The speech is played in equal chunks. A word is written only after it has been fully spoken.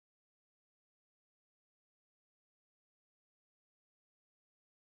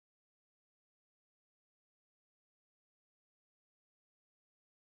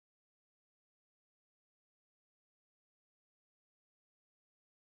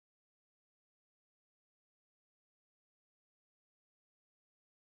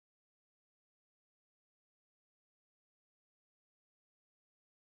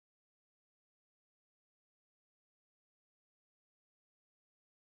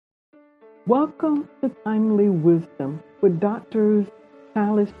Welcome to Timely Wisdom with Doctors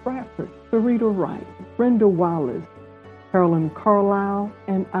Silas Bradford, Sarita Wright, Brenda Wallace, Carolyn Carlisle,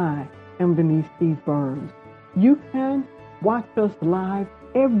 and I am Venice D. Burns. You can watch us live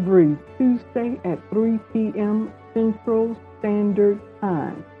every Tuesday at 3 p.m. Central Standard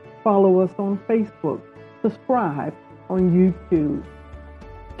Time. Follow us on Facebook. Subscribe on YouTube.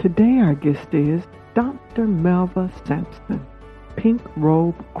 Today our guest is Dr. Melva Sampson, Pink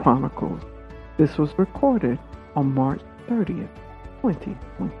Robe Chronicles. This was recorded on March 30th,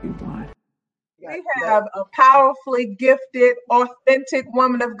 2021. We have a powerfully gifted, authentic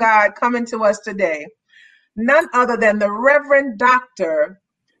woman of God coming to us today. None other than the Reverend Dr.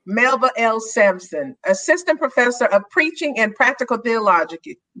 Melva L. Sampson, Assistant Professor of Preaching and Practical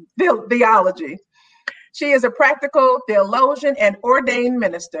Theology. She is a practical theologian and ordained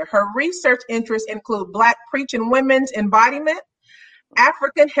minister. Her research interests include Black preaching women's embodiment,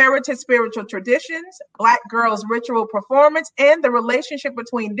 African heritage spiritual traditions, Black girls' ritual performance, and the relationship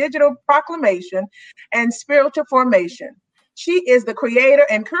between digital proclamation and spiritual formation. She is the creator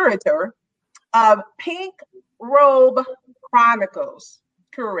and curator of Pink Robe Chronicles,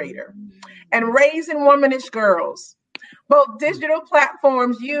 and Raising Womanish Girls, both digital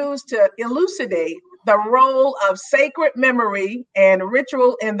platforms used to elucidate the role of sacred memory and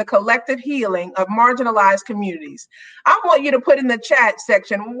ritual in the collective healing of marginalized communities. I want you to put in the chat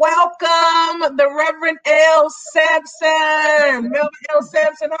section, welcome the Reverend L. Sampson. Melva L.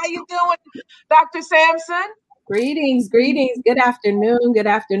 Sampson, how you doing, Dr. Sampson? Greetings. Good afternoon.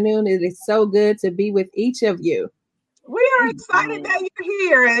 It is so good to be with each of you. We are excited that you're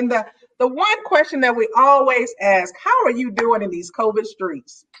here. And the one question that we always ask, how are you doing in these COVID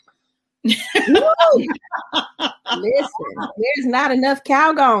streets? Listen, there's not enough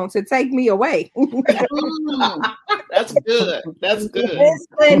Calgon to take me away. That's good.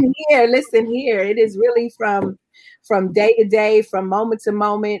 Listen here. It is really from day to day, from moment to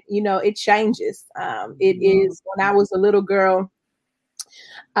moment. You know, it changes. It is when I was a little girl,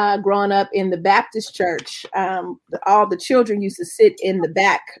 growing up in the Baptist church. All the children used to sit in the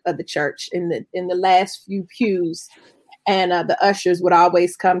back of the church in the last few pews. And the ushers would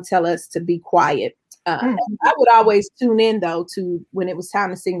always come tell us to be quiet. I would always tune in, though, to when it was time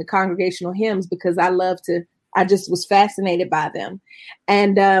to sing the congregational hymns, because I just was fascinated by them.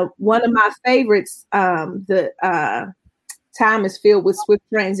 And one of my favorites, the time is filled with swift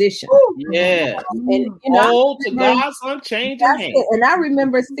transition. Yeah. And, you know, to God's unchanging hand. And I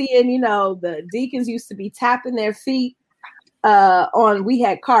remember seeing, the deacons used to be tapping their feet. We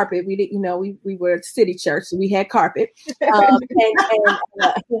had carpet. We didn't, we were a city church, so we had carpet.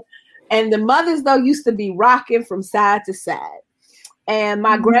 And the mothers, though, used to be rocking from side to side. And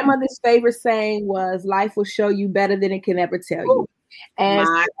my grandmother's favorite saying was, "Life will show you better than it can ever tell you." And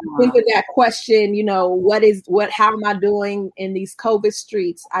think of that question, how am I doing in these COVID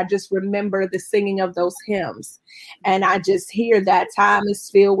streets? I just remember the singing of those hymns. And I just hear that time is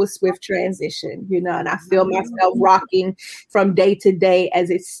filled with swift transition, and I feel myself rocking from day to day as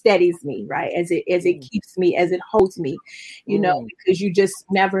it steadies me, right? As it keeps me, as it holds me, because you just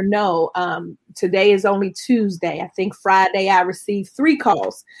never know. Today is only Tuesday. I think Friday I received 3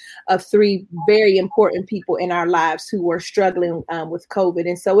 calls of 3 very important people in our lives who were struggling with COVID.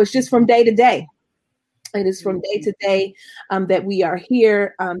 And so it's just from day to day. It is from day to day that we are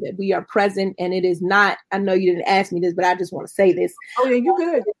here, that we are present. And it is not, I know you didn't ask me this, but I just want to say this. Oh, yeah, you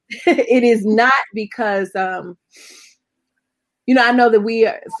good. It is not because, I know that we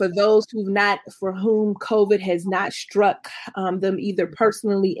are, for those for whom COVID has not struck them either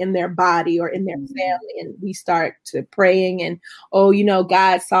personally in their body or in their family. And we start to praying and,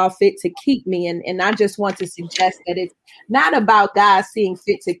 God saw fit to keep me. And I just want to suggest that it's not about God seeing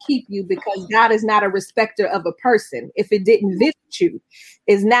fit to keep you, because God is not a respecter of a person. If it didn't visit you,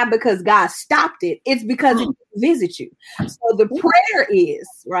 it's not because God stopped it. It's because it didn't visit you. So the prayer is,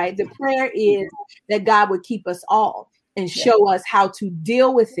 right? The prayer is that God would keep us all and show us how to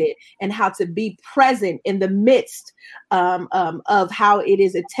deal with it and how to be present in the midst of how it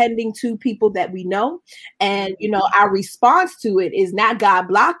is attending to people that we know. And, our response to it is not God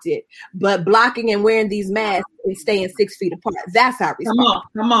blocked it, but blocking and wearing these masks and staying 6 feet apart. That's our response.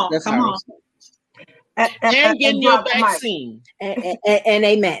 Come on. And getting your vaccine. And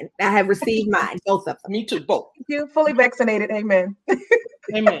amen. I have received mine, both of them. Me too, both. You fully vaccinated. Amen.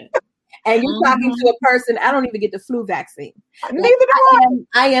 Amen. And you're talking to a person, I don't even get the flu vaccine. Neither do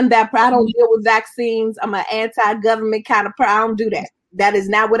I am that. I don't deal with vaccines. I'm an anti-government kind of person. I don't do that. That is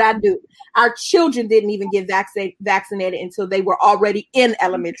not what I do. Our children didn't even get vaccinated until they were already in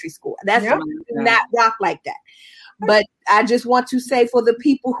elementary school. That's not rock like that. But I just want to say for the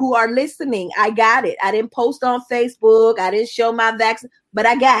people who are listening, I got it. I didn't post on Facebook. I didn't show my vaccine, but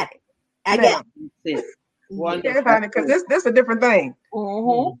I got it. I got it. Wonderful. Because this is a different thing.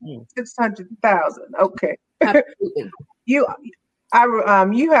 Mm-hmm. 600,000. Okay. Absolutely. You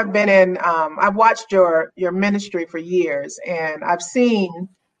have been in. I've watched your ministry for years, and I've seen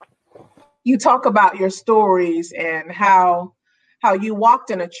you talk about your stories and how you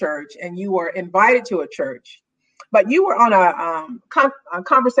walked in a church and you were invited to a church, but you were on a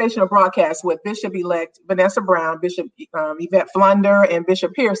conversational broadcast with Bishop-elect Vanessa Brown, Bishop Yvette Flunder, and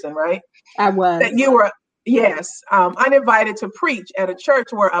Bishop Pearson, right? I was. That you were, yes, uninvited to preach at a church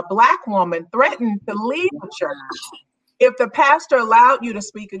where a Black woman threatened to leave the church if the pastor allowed you to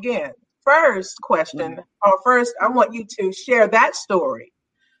speak again. First, I want you to share that story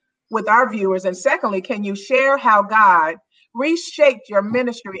with our viewers. And secondly, can you share how God reshaped your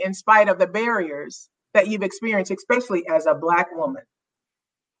ministry in spite of the barriers that you've experienced, especially as a Black woman?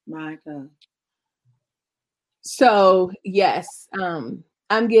 My God. So, yes,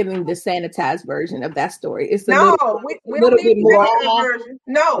 I'm giving the sanitized version of that story. It's we don't need the version.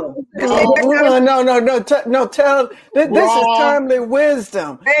 No. No. Tell this is timely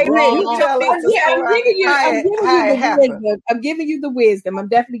wisdom. I'm giving you the wisdom. I'm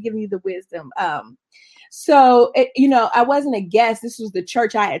definitely giving you the wisdom. So, I wasn't a guest. This was the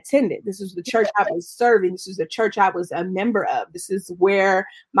church I attended. This was the church I was serving. This was the church I was a member of. This is where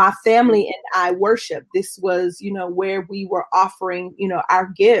my family and I worship. This was, where we were offering, our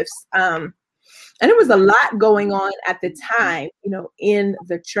gifts. And there was a lot going on at the time, in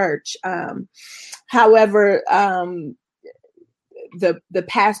the church. However, the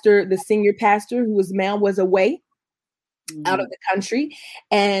pastor, the senior pastor who was male, was away out of the country.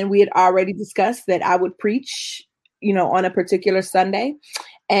 And we had already discussed that I would preach, on a particular Sunday.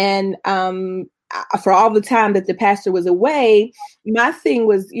 And for all the time that the pastor was away, my thing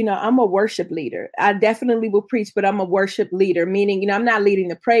was, I'm a worship leader. I definitely will preach, but I'm a worship leader, meaning, I'm not leading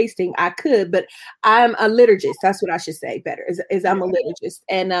the praise team. I could, but I'm a liturgist. That's what I should say better, is I'm a liturgist.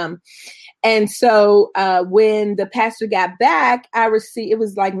 And so when the pastor got back, it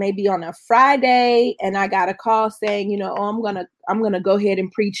was like maybe on a Friday, and I got a call saying, I'm going to go ahead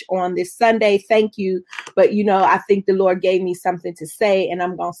and preach on this Sunday. Thank you. But, I think the Lord gave me something to say, and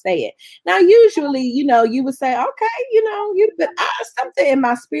I'm going to say it. Now, usually, you would say, okay, but something in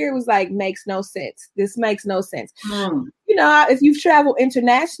my spirit was like, makes no sense. This makes no sense. If you've traveled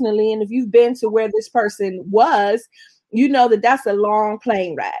internationally and if you've been to where this person was, that's a long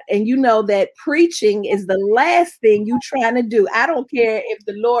plane ride. And that preaching is the last thing you trying to do. I don't care if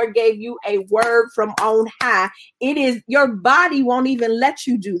the Lord gave you a word from on high. It is, your body won't even let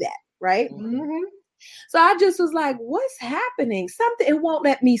you do that. Right. Mm-hmm. So I just was like, what's happening? It won't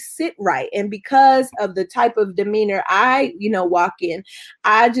let me sit right. And because of the type of demeanor I, walk in,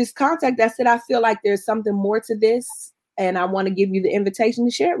 I just contacted, I said, I feel like there's something more to this. And I want to give you the invitation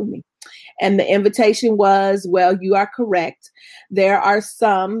to share it with me. And the invitation was, well, you are correct. There are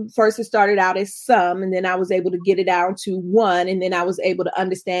some. First, it started out as some, and then I was able to get it down to one, and then I was able to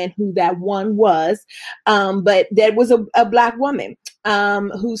understand who that one was. But there was a Black woman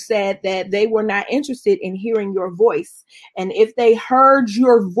who said that they were not interested in hearing your voice. And if they heard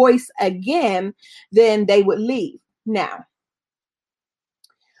your voice again, then they would leave. Now,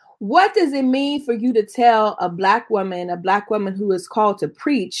 what does it mean for you to tell a Black woman who is called to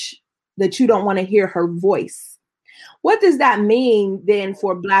preach, that you don't want to hear her voice? What does that mean then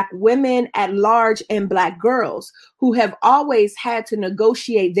for Black women at large and Black girls who have always had to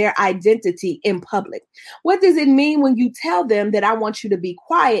negotiate their identity in public? What does it mean when you tell them that I want you to be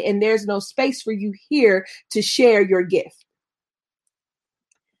quiet and there's no space for you here to share your gift?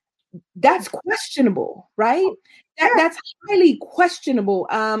 That's questionable, right? That's highly questionable.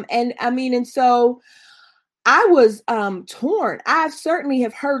 And so I was torn. I certainly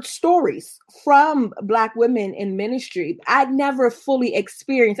have heard stories from Black women in ministry. I'd never fully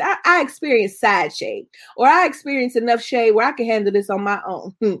experienced. I experienced side shade, or I experienced enough shade where I can handle this on my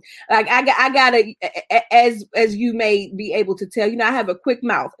own. Like I gotta, as you may be able to tell, I have a quick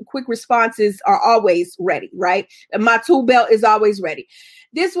mouth. Quick responses are always ready, right? And my tool belt is always ready.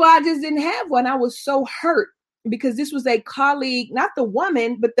 This why I just didn't have one. I was so hurt because this was a colleague, not the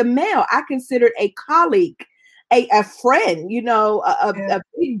woman, but the male. I considered a colleague, a friend, a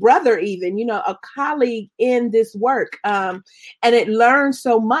big brother, even, a colleague in this work. And it learned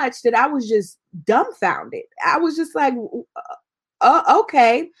so much that I was just dumbfounded. I was just like,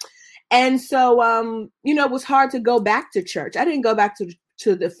 okay. And so, it was hard to go back to church. I didn't go back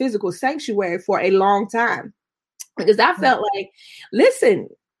to the physical sanctuary for a long time because I felt like, listen,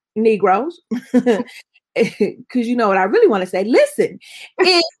 Negroes, because you know what I really want to say. Listen,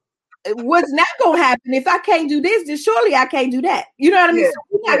 what's not going to happen if I can't do this, then surely I can't do that. You know what I mean? So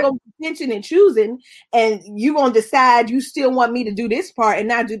we're not going to be pinching and choosing, and you're going to decide you still want me to do this part and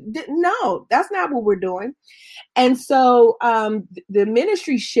not do. No, that's not what we're doing. And so the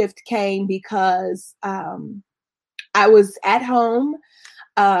ministry shift came because I was at home.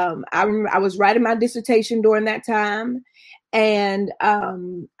 I was writing my dissertation during that time, and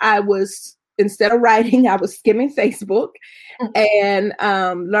I was, instead of writing, I was skimming Facebook and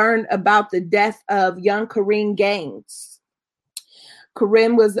learned about the death of young Korryn Gaines.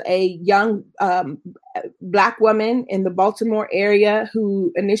 Korryn was a young Black woman in the Baltimore area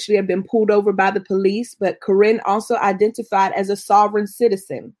who initially had been pulled over by the police, but Korryn also identified as a sovereign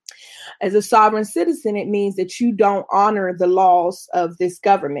citizen. As a sovereign citizen, it means that you don't honor the laws of this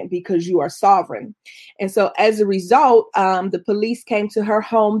government because you are sovereign. And so as a result, the police came to her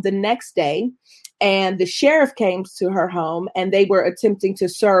home the next day, and the sheriff came to her home, and they were attempting to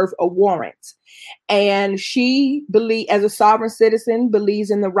serve a warrant. And she, as a sovereign citizen,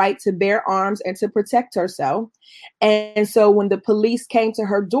 believes in the right to bear arms and to protect herself. And so when the police came to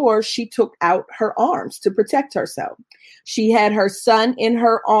her door, she took out her arms to protect herself. She had her son in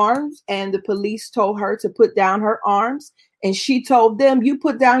her arms, and the police told her to put down her arms. And she told them, you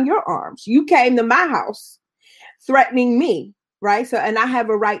put down your arms. You came to my house threatening me, right? So, and I have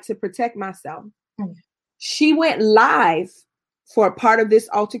a right to protect myself. She went live for a part of this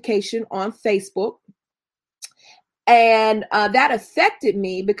altercation on Facebook. And that affected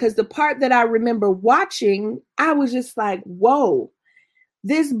me because the part that I remember watching, I was just like, whoa,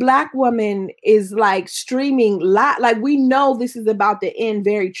 this Black woman is like streaming like we know this is about to end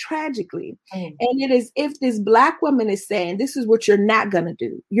very tragically. And it is if this Black woman is saying, this is what you're not going to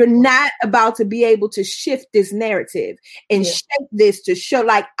do. You're not about to be able to shift this narrative and shape this to show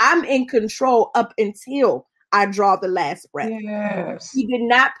like I'm in control up until I draw the last breath. Yes. She did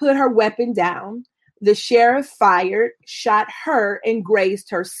not put her weapon down. The sheriff fired, shot her, and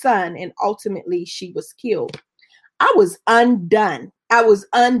grazed her son, and ultimately she was killed. I was undone.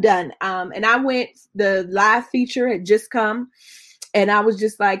 And I went, the live feature had just come, and I was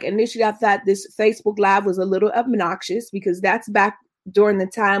just like, initially I thought this Facebook Live was a little obnoxious because that's back during the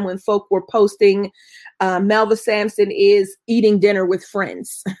time when folk were posting Melva Sampson is eating dinner with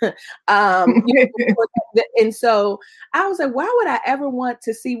friends. And so I was like, why would I ever want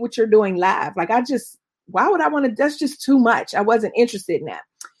to see what you're doing live? Like, why would I want to, that's just too much. I wasn't interested in that.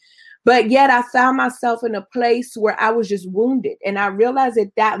 But yet I found myself in a place where I was just wounded. And I realized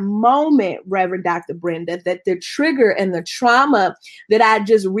at that moment, Reverend Dr. Brenda, that the trigger and the trauma that I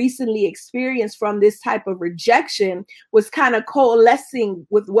just recently experienced from this type of rejection was kind of coalescing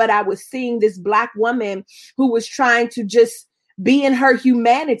with what I was seeing, this Black woman who was trying to just be in her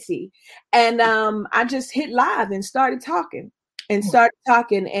humanity. And I just hit live and started talking. And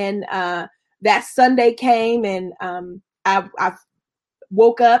that Sunday came, and I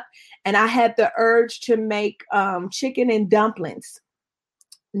woke up and I had the urge to make chicken and dumplings,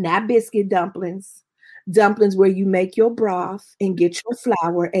 not biscuit dumplings where you make your broth and get your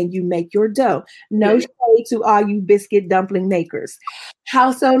flour and you make your dough. No shade to all you biscuit dumpling makers.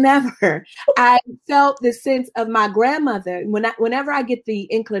 Howsoever, I felt the sense of my grandmother whenever I get the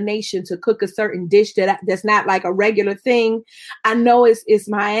inclination to cook a certain dish that's not like a regular thing, I know it's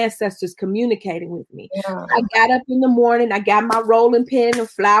my ancestors communicating with me. Yeah. I got up in the morning, I got my rolling pin and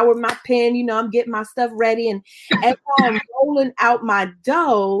flour my pen, I'm getting my stuff ready, and as I'm rolling out my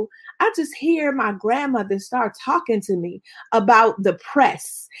dough, I just hear my grandmother start talking to me about the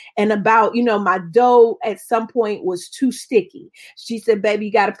press and about, my dough at some point was too sticky. She said, baby,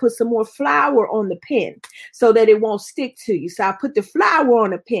 you got to put some more flour on the pen so that it won't stick to you. So I put the flour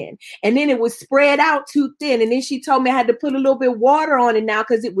on the pen, and then it was spread out too thin. And then she told me I had to put a little bit of water on it now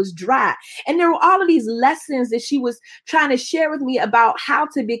because it was dry. And there were all of these lessons that she was trying to share with me about how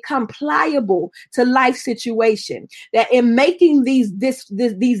to become pliable to life situation. That in making these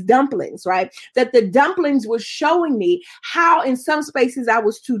dumplings, right? That the dumplings were showing me how in some spaces I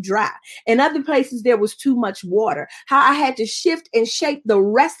was too dry. In other places there was too much water. How I had to shift and shape the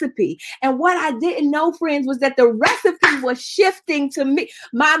recipe. And what I didn't know, friends, was that the recipe was shifting to me.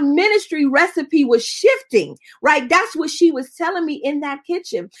 My ministry recipe was shifting, right? That's what she was telling me in that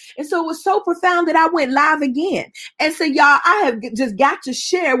kitchen. And so it was so profound that I went live again. And so y'all, I have just got to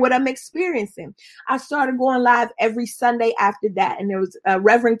share what I'm experiencing. I started going live every Sunday after that. And there was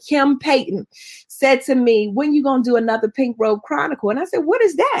Reverend Kim Payton said to me, when you going to do another Pink Robe Chronicle? And I said, what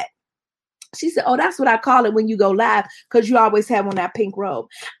is that? She said, oh, that's what I call it when you go live, because you always have on that pink robe.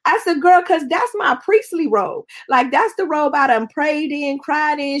 I said, girl, because that's my priestly robe. Like, that's the robe I done prayed in,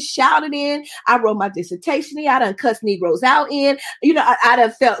 cried in, shouted in. I wrote my dissertation in. I done cussed Negroes out in. You know, I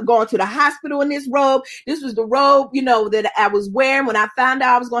done felt going to the hospital in this robe. This was the robe, you know, that I was wearing when I found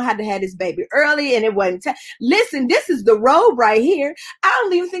out I was going to have this baby early, and it wasn't. Listen, this is the robe right here. I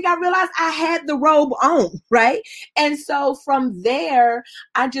don't even think I realized I had the robe on, right? And so from there,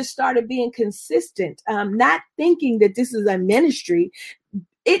 I just started being consistent, not thinking that this is a ministry.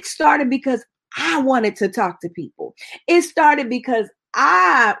 It started because I wanted to talk to people. It started because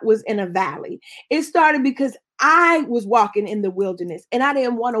I was in a valley. It started because I was walking in the wilderness and I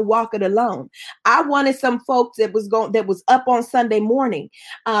didn't want to walk it alone. I wanted some folks that was up on Sunday morning,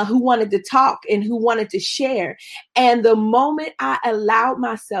 who wanted to talk and who wanted to share. And the moment I allowed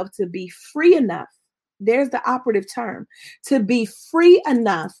myself to be free enough, there's the operative term, to be free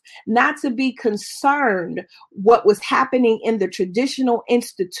enough not to be concerned what was happening in the traditional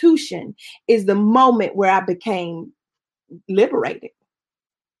institution, is the moment where I became liberated.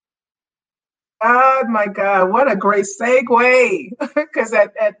 Oh my God, what a great segue. Because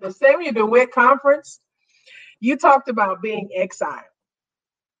at the Samuel DeWitt conference, you talked about being exiled.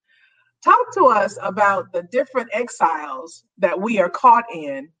 Talk to us about the different exiles that we are caught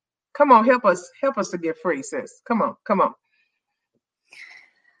in. Come on, help us to get free, sis. Come on.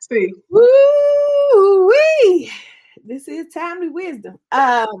 See. Woo-wee. This is timely wisdom.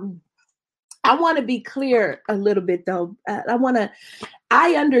 I want to be clear a little bit, though.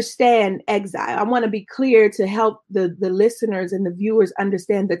 I understand exile. I want to be clear to help the listeners and the viewers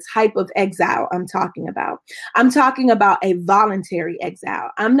understand the type of exile I'm talking about. I'm talking about a voluntary exile.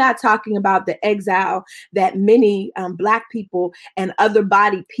 I'm not talking about the exile that many Black people and other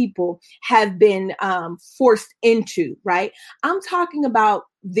bodied people have been forced into, right? I'm talking about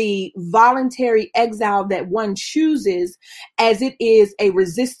the voluntary exile that one chooses, as it is a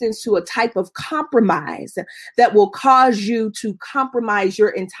resistance to a type of compromise that will cause you to compromise your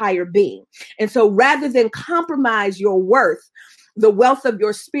entire being. And so rather than compromise your worth, the wealth of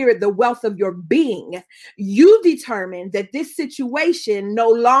your spirit, the wealth of your being, you determine that this situation no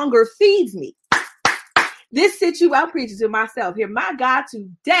longer feeds me. This situation, I'm preaching to myself here. My God,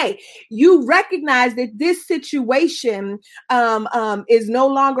 today, you recognize that this situation is no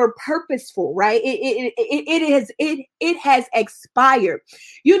longer purposeful, right? It has expired.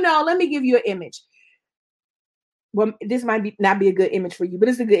 You know, let me give you an image. Well, this might not be a good image for you, but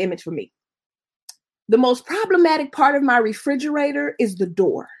it's a good image for me. The most problematic part of my refrigerator is the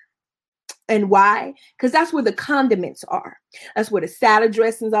door. And why? Because that's where the condiments are. That's where the salad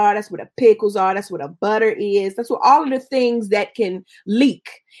dressings are. That's where the pickles are. That's where the butter is. That's where all of the things that can leak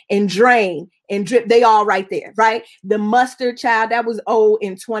and drain and drip, they all right there, right? The mustard, child, that was old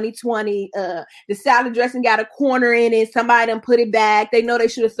in 2020. The salad dressing got a corner in it. Somebody done put it back. They know they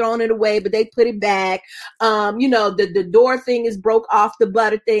should have thrown it away, but they put it back. You know, the door thing is broke off the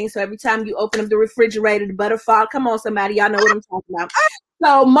butter thing. So every time you open up the refrigerator, the butter fall. Come on, somebody. Y'all know what I'm talking about.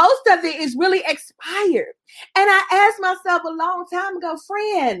 So most of it is really expired. And I asked myself a long time ago,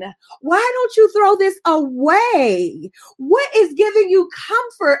 friend, why don't you throw this away? What is giving you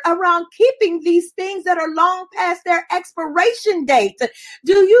comfort around keeping these things that are long past their expiration date?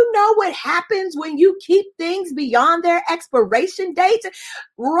 Do you know what happens when you keep things beyond their expiration date?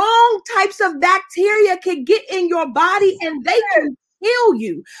 Wrong types of bacteria can get in your body and they can kill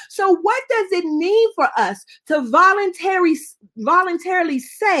you. So what does it mean for us to voluntarily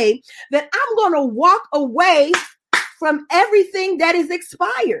say that I'm going to walk away from everything that is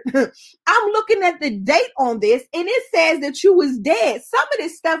expired? I'm looking at the date on this and it says that you was dead. Some of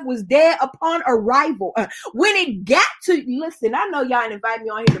this stuff was dead upon arrival. When it got to, listen, I know y'all invite me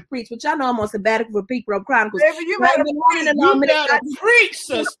on here to preach, but y'all know I'm on sabbatical for Pink Robe Chronicles. Baby, you better preach,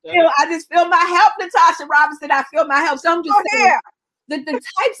 sister. I just feel my help, Natasha Robinson. I feel my help. So I'm just saying, the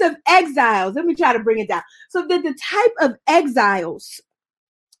types of exiles, let me try to bring it down. So the type of exiles,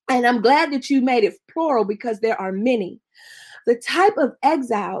 and I'm glad that you made it plural because there are many. The type of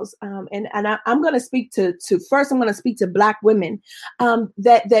exiles, and I'm going to speak to first, I'm going to speak to Black women,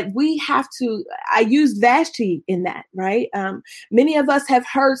 that we have to, I used Vashti in that, right? Many of us have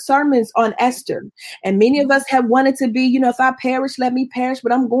heard sermons on Esther, and many of us have wanted to be, you know, if I perish, let me perish,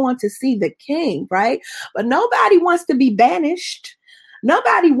 but I'm going to see the king, right? But nobody wants to be banished.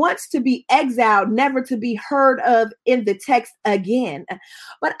 Nobody wants to be exiled, never to be heard of in the text again.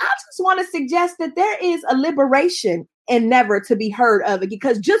 But I just want to suggest that there is a liberation and never to be heard of it,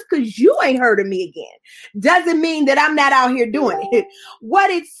 because just because you ain't heard of me again doesn't mean that I'm not out here doing it. What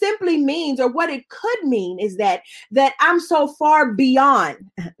it simply means, or what it could mean, is that I'm so far beyond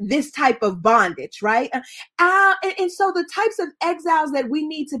this type of bondage, right? And so the types of exiles that we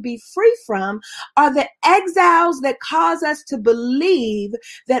need to be free from are the exiles that cause us to believe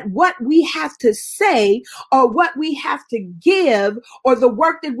that what we have to say, or what we have to give, or the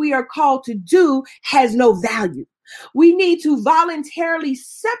work that we are called to do has no value. We need to voluntarily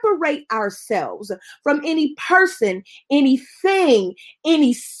separate ourselves from any person, anything,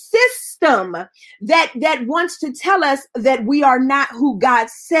 any system that wants to tell us that we are not who God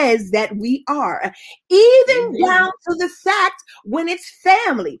says that we are. Even down to the fact when it's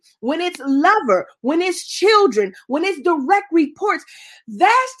family, when it's lover, when it's children, when it's direct reports.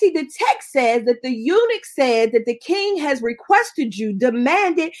 Vashti, the text says that the eunuch said that the king has requested you,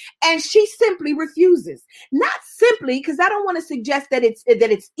 demanded, and she simply refuses. Not simply, because I don't want to suggest that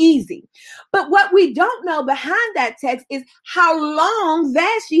it's easy. But what we don't know behind that text is how long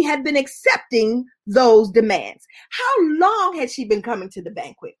Vashti had been accepting those demands. How long had she been coming to the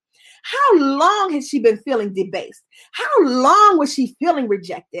banquet? How long had she been feeling debased? How long was she feeling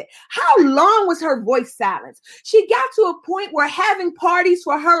rejected? How long was her voice silenced? She got to a point where having parties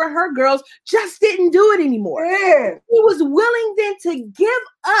for her and her girls just didn't do it anymore. Yeah. She was willing then to give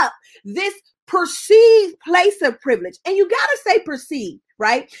up this perceived place of privilege. And you got to say perceived,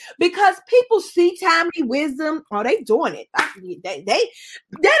 right? Because people see timely wisdom. Oh, they doing it. They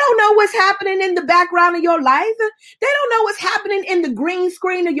don't know what's happening in the background of your life. They don't know what's happening in the green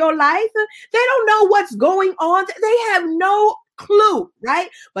screen of your life. They don't know what's going on. They have no clue, right?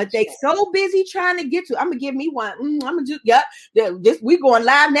 But they so busy trying to get to. I'm gonna give me one. I'm gonna do. Yep. We going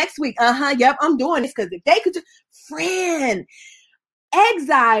live next week. Yep. I'm doing this because if they could just, friend,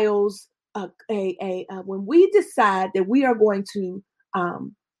 exiles. When we decide that we are going to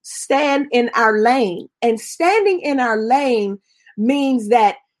stand in our lane, and standing in our lane means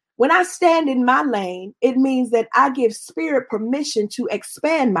that when I stand in my lane, it means that I give spirit permission to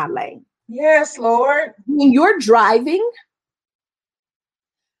expand my lane. Yes, Lord. When you're driving,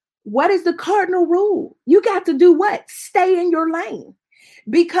 what is the cardinal rule? You got to do what? Stay in your lane.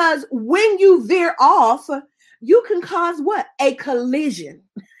 Because when you veer off, you can cause what? A collision.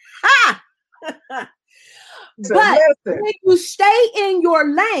 But when you stay in your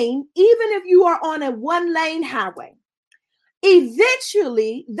lane, even if you are on a one-lane highway,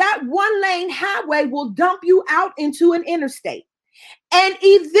 eventually that one-lane highway will dump you out into an interstate. And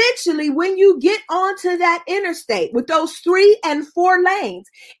eventually, when you get onto that interstate with those 3 and 4 lanes,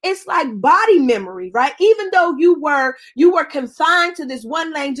 it's like body memory, right? Even though you were confined to this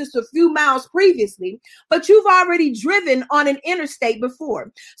one lane just a few miles previously, but you've already driven on an interstate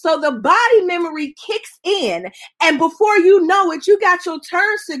before. So the body memory kicks in, and before you know it, you got your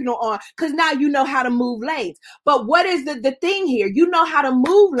turn signal on, because now you know how to move lanes. But what is the thing here? You know how to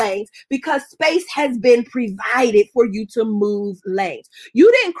move lanes because space has been provided for you to move lanes.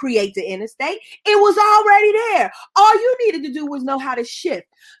 You didn't create the interstate. It was already there. All you needed to do was know how to shift.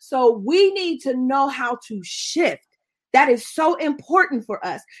 So we need to know how to shift. That is so important for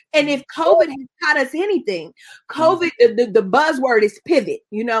us. And if COVID has taught us anything, COVID, the buzzword is pivot,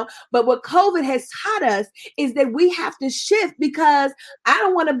 but what COVID has taught us is that we have to shift, because I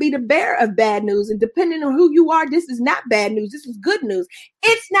don't want to be the bearer of bad news. And depending on who you are, this is not bad news. This is good news.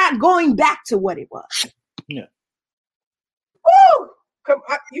 It's not going back to what it was. Yeah. Woo!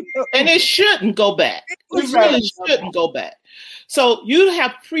 And it shouldn't go back. It really shouldn't go back. So you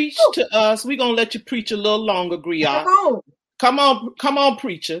have preached to us. We're going to let you preach a little longer, Griot. Come on,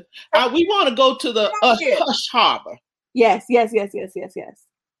 preacher. We want to go to the Hush Harbor. Yes.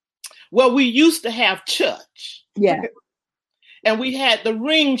 Well, we used to have church. Yeah. And we had the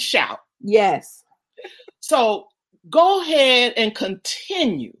ring shout. Yes. So go ahead and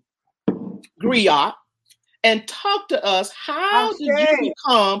continue, Griot, and talk to us. How did you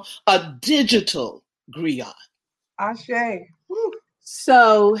become a digital griot? Ashe.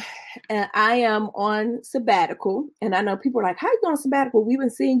 So I am on sabbatical, and I know people are like, how are you on sabbatical? We've been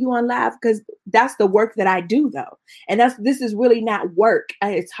seeing you on live, because that's the work that I do, though. And this is really not work.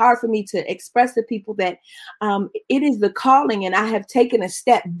 It's hard for me to express to people that it is the calling, and I have taken a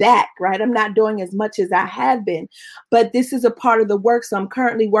step back, right? I'm not doing as much as I have been, but this is a part of the work. So I'm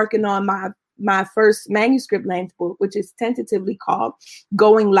currently working on my first manuscript length book, which is tentatively called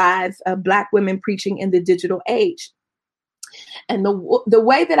Going Live, Black Women Preaching in the Digital Age. And the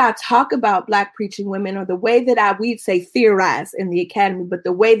way that I talk about Black preaching women, or the way that we'd say theorize in the academy, but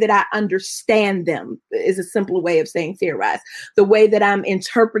the way that I understand them is a simpler way of saying theorize. The way that I'm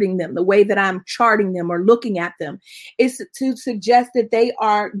interpreting them, the way that I'm charting them or looking at them, is to suggest that they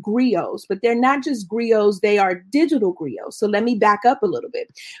are griots, but they're not just griots, they are digital griots. So let me back up a little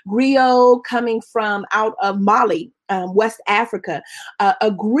bit. Griot coming from out of Mali, West Africa.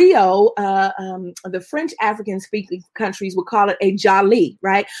 A griot, the French African speaking countries would call it a jali,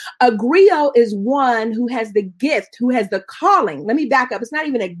 right? A griot is one who has the gift, who has the calling. Let me back up. It's not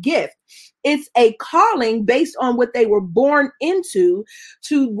even a gift. It's a calling based on what they were born into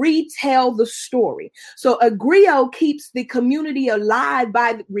to retell the story. So a griot keeps the community alive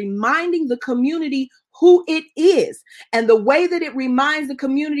by reminding the community who it is. And the way that it reminds the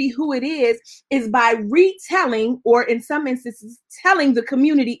community who it is by retelling, or in some instances, telling the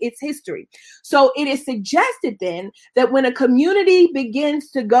community its history. So it is suggested then that when a community begins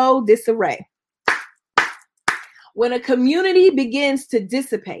to go disarray, when a community begins to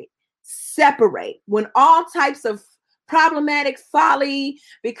dissipate, separate, when all types of problematic folly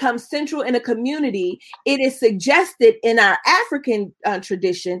becomes central in a community, it is suggested in our African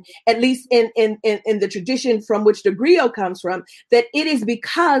tradition, at least in the tradition from which the griot comes from, that it is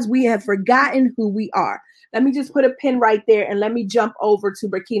because we have forgotten who we are. Let me just put a pin right there and let me jump over to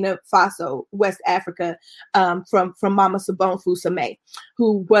Burkina Faso, West Africa, from Mama Sobonfu Somé,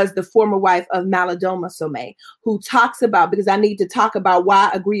 who was the former wife of Malidoma Somé, who talks about, because I need to talk about why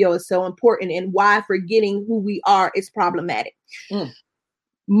a griot is so important and why forgetting who we are is problematic.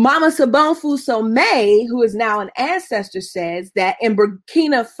 Mama Sobonfu Somé, who is now an ancestor, says that in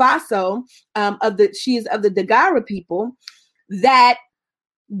Burkina Faso, she is of the Dagara people, that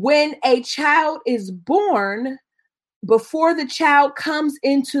when a child is born, before the child comes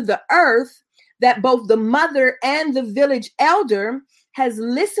into the earth, that both the mother and the village elder has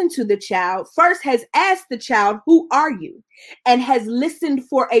listened to the child, first has asked the child, "Who are you?" and has listened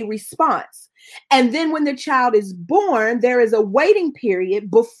for a response. And then when the child is born, there is a waiting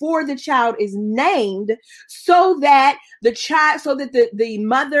period before the child is named, so that the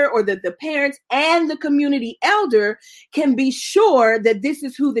mother or the parents and the community elder can be sure that this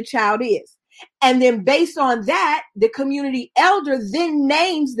is who the child is. And then based on that, the community elder then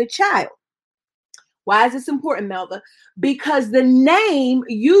names the child. Why is this important, Melva? Because the name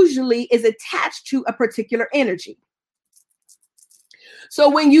usually is attached to a particular energy. So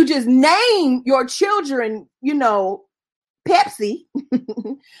when you just name your children, Pepsi,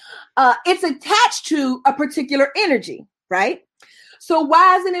 it's attached to a particular energy, right? So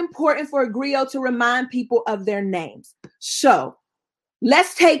why is it important for a griot to remind people of their names? So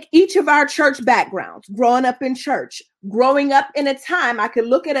let's take each of our church backgrounds, growing up in church, growing up in a time, I could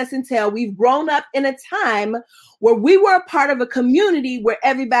look at us and tell we've grown up in a time where we were a part of a community where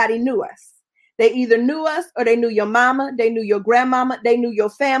everybody knew us. They either knew us or they knew your mama, they knew your grandmama, they knew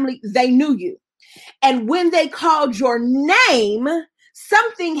your family, they knew you. And when they called your name,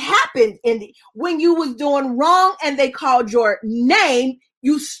 something happened when you was doing wrong and they called your name,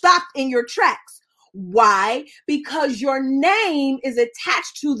 you stopped in your tracks. Why? Because your name is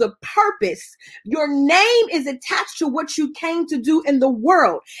attached to the purpose. Your name is attached to what you came to do in the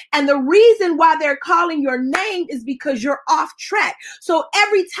world. And the reason why they're calling your name is because you're off track. So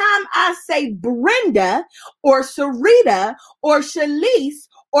every time I say Brenda or Sarita or Shalise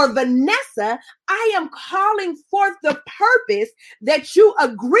or Vanessa, I am calling forth the purpose that you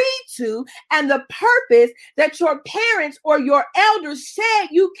agreed to and the purpose that your parents or your elders said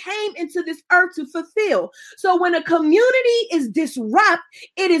you came into this earth to fulfill. So when a community is disrupted,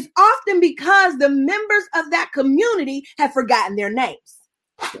 it is often because the members of that community have forgotten their names.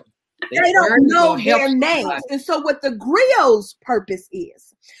 They don't know their names. And so what the griot's purpose is,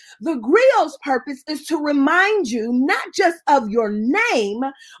 the griot's purpose is to remind you not just of your name,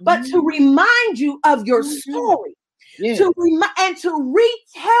 but to remind you of your story. Yeah. To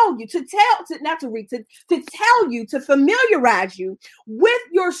retell you, to tell you, to familiarize you with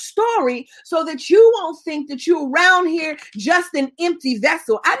your story so that you won't think that you're around here just an empty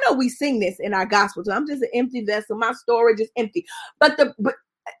vessel. I know we sing this in our gospel, so I'm just an empty vessel. My storage is empty. But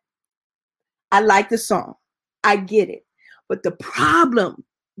I like the song. I get it. But the problem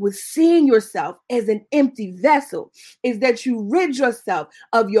with seeing yourself as an empty vessel is that you rid yourself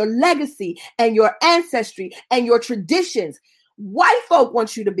of your legacy and your ancestry and your traditions. White folk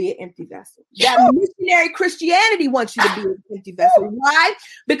want you to be an empty vessel. That missionary Christianity wants you to be an empty vessel. Why?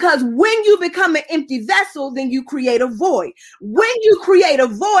 Because when you become an empty vessel, then you create a void. When you create a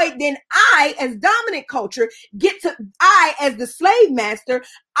void, then I, as dominant culture, I, as the slave master,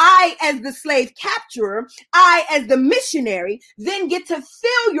 I, as the slave capturer, I, as the missionary, then get to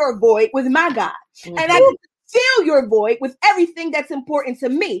fill your void with my God. Mm-hmm. And I get to fill your void with everything that's important to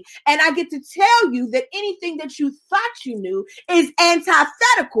me. And I get to tell you that anything that you thought you knew is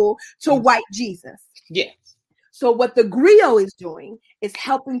antithetical to white Jesus. Yes. So what the griot is doing is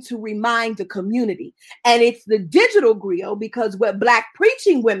helping to remind the community. And it's the digital griot, because what Black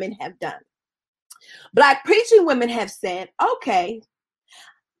preaching women have done. Black preaching women have said, okay,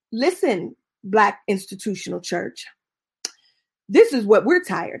 listen, Black institutional church, this is what we're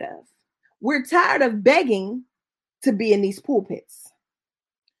tired of. We're tired of begging to be in these pulpits.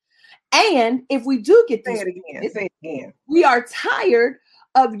 And if we do get these, say it again. We are tired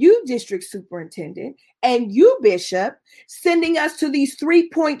of you, district superintendent, and you, bishop, sending us to these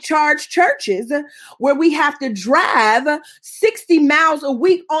 3-point charge churches where we have to drive 60 miles a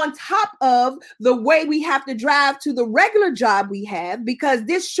week on top of the way we have to drive to the regular job we have, because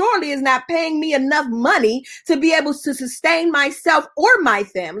this surely is not paying me enough money to be able to sustain myself or my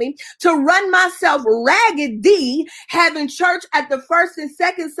family, to run myself raggedy, having church at the first and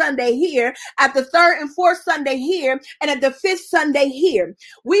second Sunday here, at the third and fourth Sunday here, and at the fifth Sunday here.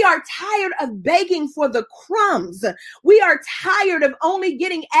 We are tired of begging for the crumbs. We are tired of only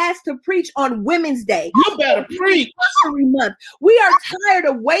getting asked to preach on Women's Day. You better preach every month. We are tired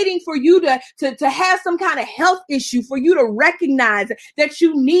of waiting for you to have some kind of health issue for you to recognize that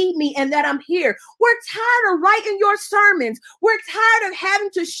you need me and that I'm here. We're tired of writing your sermons. We're tired of having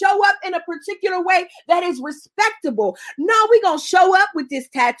to show up in a particular way that is respectable. No, we're going to show up with this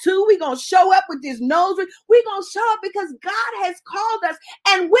tattoo. We're going to show up with this nose. We're going to show up because God has called us.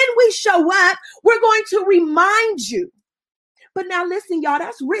 And when we show up, we're going to remind you. But now listen, y'all,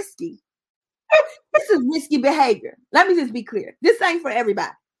 that's risky. This is risky behavior. Let me just be clear. This ain't for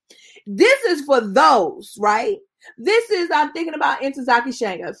everybody. This is for those, right? This is, I'm thinking about Ntozake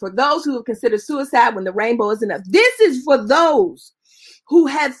Shange, for those who have considered suicide when the rainbow is enough. This is for those who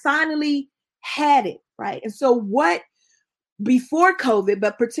have finally had it, right? And so what, before COVID,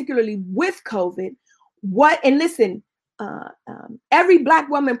 but particularly with COVID, and listen, every Black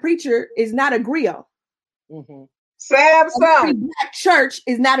woman preacher is not a griot. Mm-hmm. Every Black church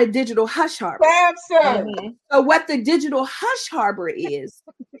is not a digital hush harbor. Mm-hmm. So what the digital hush harbor is,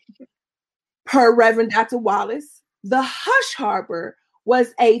 per Reverend Dr. Wallace, the hush harbor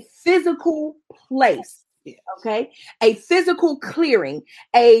was a physical place. Okay, a physical clearing,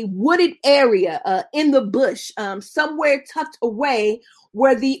 a wooded area in the bush, somewhere tucked away,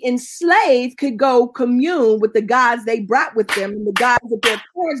 where the enslaved could go commune with the gods they brought with them and the gods that their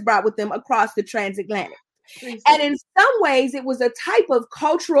parents brought with them across the transatlantic. And in some ways, it was a type of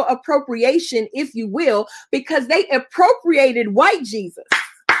cultural appropriation, if you will, because they appropriated white Jesus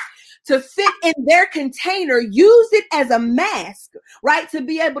to fit in their container, used it as a mask, right? To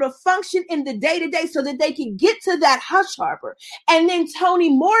be able to function in the day-to-day so that they can get to that hush harbor. And then Toni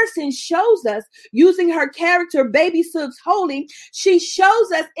Morrison shows us, using her character, Baby Suggs Holy, she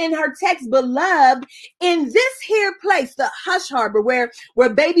shows us in her text, Beloved, in this here place, the hush harbor, where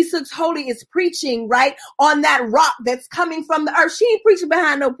Baby Suggs Holy is preaching, right, on that rock that's coming from the earth. She ain't preaching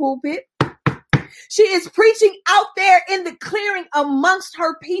behind no pulpit. She is preaching out there in the clearing amongst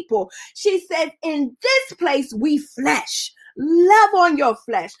her people. She said, in this place we flesh. Love on your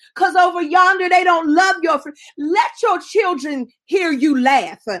flesh, because over yonder they don't love your flesh. Let your children hear you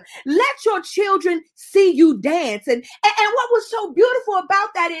laugh. Let your children see you dance. And what was so beautiful about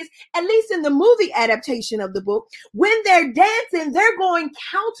that is, at least in the movie adaptation of the book, when they're dancing, they're going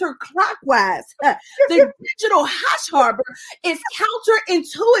counterclockwise. The digital hush harbor is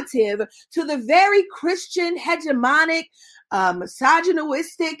counterintuitive to the very Christian hegemonic,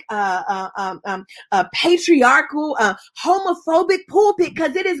 misogynistic, patriarchal, homophobic pulpit,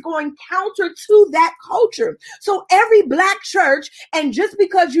 because it is going counter to that culture. So every Black church, and just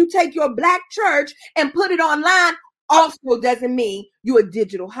because you take your Black church and put it online also doesn't mean you're a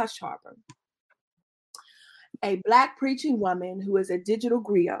digital hush harbor. A Black preaching woman who is a digital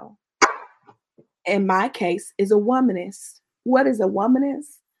griot, in my case, is a womanist. What is a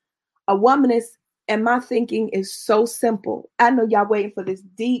womanist? A womanist, and my thinking is so simple. I know y'all waiting for this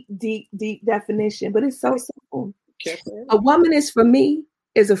deep, deep, deep definition, but it's so simple. A womanist for me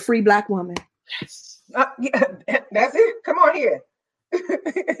is a free Black woman. Yeah, that's it. Come on here.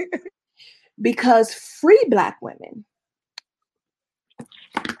 Because free Black women,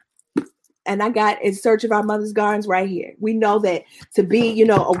 and I got In Search of Our Mother's Gardens right here. We know that to be, a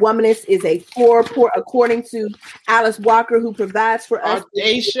womanist is a according to Alice Walker, who provides for us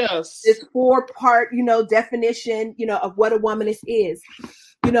this 4-part, definition, of what a womanist is.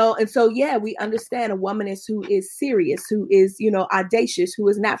 And so, we understand a womanist who is serious, who is, audacious, who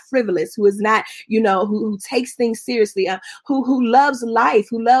is not frivolous, who is not, who takes things seriously, who loves life,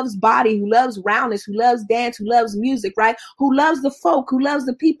 who loves body, who loves roundness, who loves dance, who loves music, right? Who loves the folk, who loves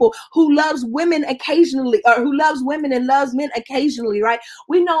the people, who loves women occasionally, or who loves women and loves men occasionally, right?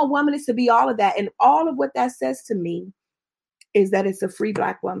 We know a womanist to be all of that. And all of what that says to me is that it's a free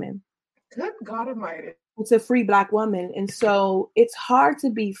Black woman. Good God Almighty. It's a free Black woman. And so it's hard to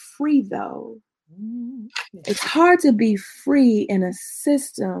be free, though. It's hard to be free in a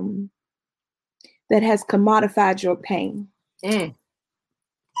system that has commodified your pain. Mm.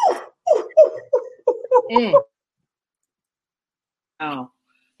 Oh.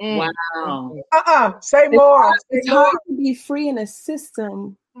 Wow. Say more. It's hard to be free in a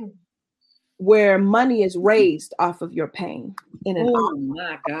system where money is raised off of your pain.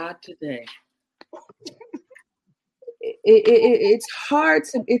 My God, today. It's hard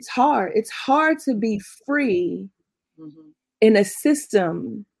to be free in a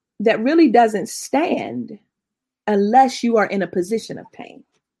system that really doesn't stand unless you are in a position of pain.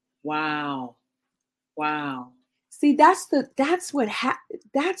 Wow. See, that's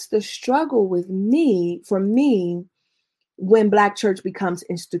the struggle for me when Black church becomes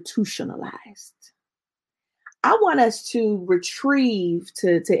institutionalized. I want us to retrieve,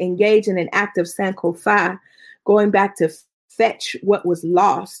 to engage in an act of sankofa, going back to fetch what was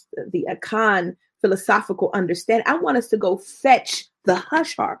lost, the Akan philosophical understanding. I want us to go fetch the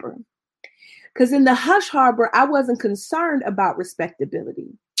hush harbor. Because in the hush harbor, I wasn't concerned about respectability,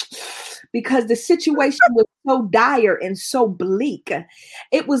 because the situation was so dire and so bleak.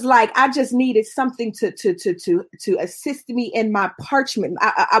 It was like I just needed something to assist me in my parchment.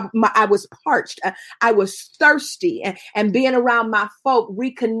 I was parched. I was thirsty, and being around my folk,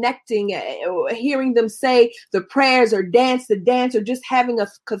 reconnecting, hearing them say the prayers or dance the dance, or just having a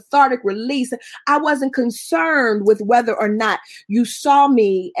cathartic release. I wasn't concerned with whether or not you saw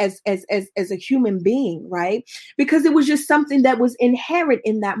me as a human being, right? Because it was just something that was inherent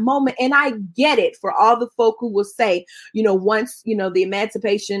in that moment. And I get it for all the folk who will say, once, the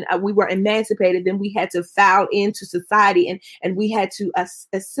emancipation, we were emancipated, then we had to file into society and we had to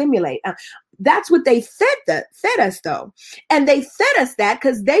assimilate. That's what they fed us, though. And they fed us that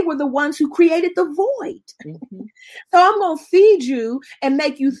because they were the ones who created the void. Mm-hmm. So I'm going to feed you and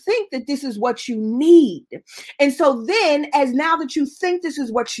make you think that this is what you need. And so then, now that you think this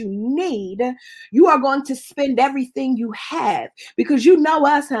is what you need, you are going to spend everything you have, because you know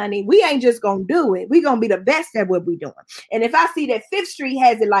us, honey, we ain't just going to do it. We're going to be the best at what we're doing. And if I see that 5th Street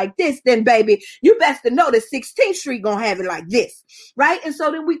has it like this, then baby, you best to know that 16th Street going to have it like this. Right. And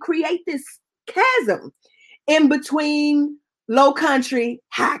so then we create this chasm in between low country,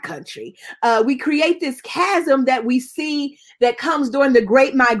 high country. We create this chasm that we see that comes during the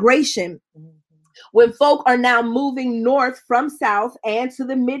Great Migration, when folk are now moving north from south and to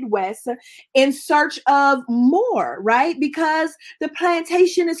the Midwest in search of more, right? Because the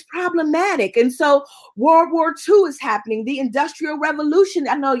plantation is problematic. And so World War II is happening. The Industrial Revolution.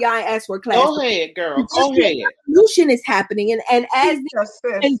 I know y'all ain't asked for a class. Go ahead, girl. Go ahead. Revolution is happening. And as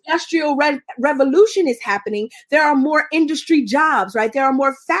the Industrial Revolution is happening, there are more industry jobs, right? There are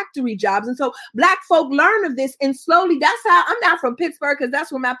more factory jobs. And so Black folk learn of this, and slowly, that's how I'm not from Pittsburgh, because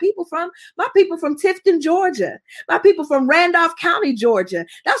that's where my people from. My people from Tifton, Georgia. My people from Randolph County, Georgia.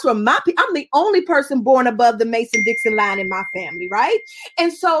 That's where I'm the only person born above the Mason-Dixon line in my family, right?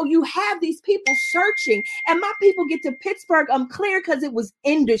 And so you have these people searching, and my people get to Pittsburgh, I'm clear, because it was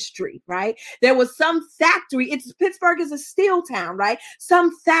industry, right? There was some factory. Pittsburgh is a steel town, right?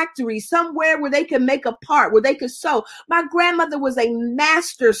 Some factory, somewhere where they could make a part, where they could sew. My grandmother was a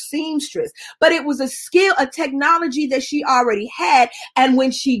master seamstress, but it was a skill, a technology that she already had. And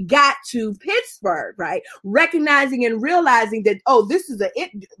when she got to Pittsburgh, right, recognizing and realizing that, oh, this is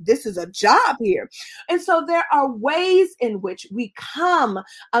a job here. And so there are ways in which we come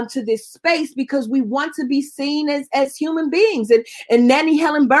to this space because we want to be seen as human beings. And Nannie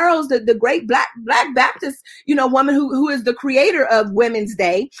Helen Burroughs, the great Black Baptist, woman who is the creator of Women's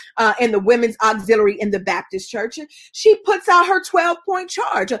Day and the Women's Auxiliary in the Baptist Church, she puts out her 12-point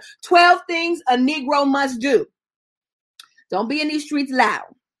charge, 12 things a Negro must do. Don't be in these streets loud.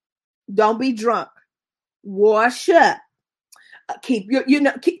 Don't be drunk. Wash up. Keep your,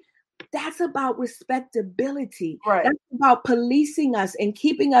 That's about respectability. Right. That's about policing us and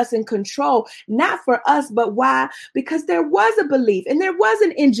keeping us in control, not for us, but why? Because there was a belief and there was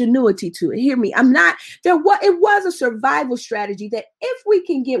an ingenuity to it. Hear me. It was a survival strategy that if we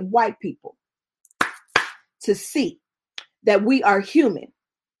can get white people to see that we are human,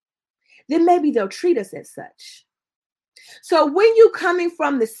 then maybe they'll treat us as such. So when you coming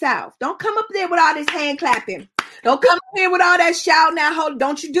from the South, don't come up there with all this hand clapping. Don't come up here with all that shouting out.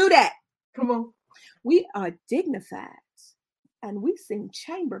 Don't you do that. Come on. We are dignified and we sing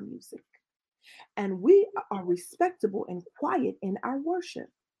chamber music and we are respectable and quiet in our worship.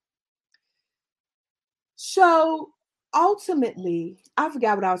 So ultimately, I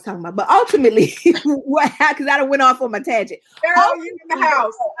forgot what I was talking about, but ultimately, because I done went off on my tangent. Girl, you in the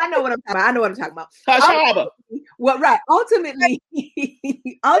house. I know what I'm talking about. Hush Harbor. Well, right. Ultimately,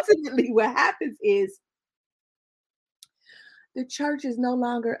 what happens is the church is no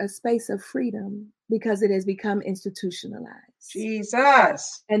longer a space of freedom because it has become institutionalized.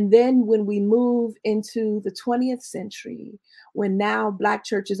 Jesus. And then when we move into the 20th century, when now Black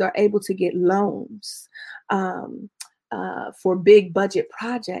churches are able to get loans for big budget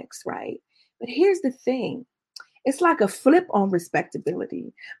projects, right? But here's the thing. It's like a flip on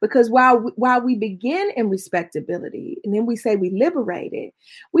respectability, because while we begin in respectability and then we say we liberated,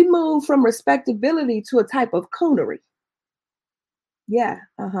 we move from respectability to a type of coonery. Yeah,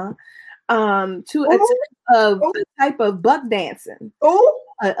 to a type of buck dancing,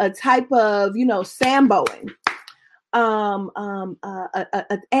 a type of samboing, and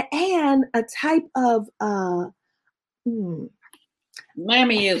a type of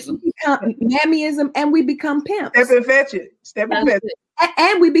mammyism, and we become pimps. Step and fetch it.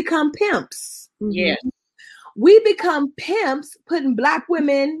 And we become pimps. Yeah, we become pimps, putting Black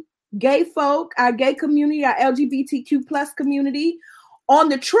women, gay folk, our gay community, our LGBTQ plus community on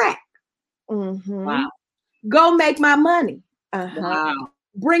the track. Wow. Go make my money. Wow.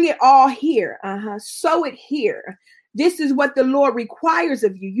 Bring it all here. Sow it here. This is what the Lord requires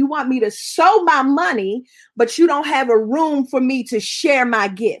of you. You want me to sow my money, but you don't have a room for me to share my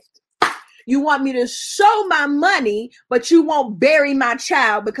gift. You want me to sow my money, but you won't bury my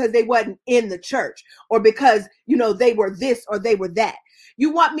child because they wasn't in the church, or because, they were this or they were that.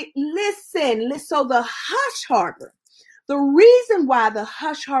 You want me, listen. So the hush harbor, the reason why the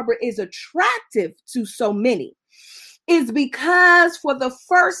hush harbor is attractive to so many is because for the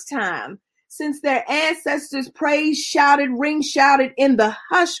first time since their ancestors praised, shouted, ring shouted in the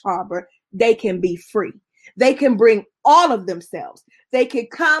hush harbor, they can be free. They can bring all of themselves. They can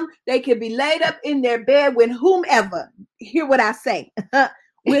come, they can be laid up in their bed with whomever. Hear what I say.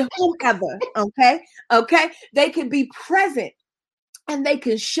 With whomever, okay? They can be present. And they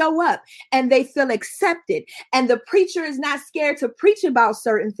can show up and they feel accepted. And the preacher is not scared to preach about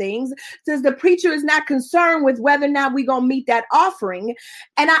certain things, because the preacher is not concerned with whether or not we're going to meet that offering.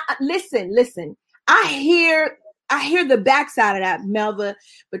 And listen, I hear the backside of that, Melva,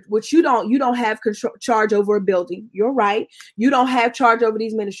 but what you don't have charge over a building. You're right. You don't have charge over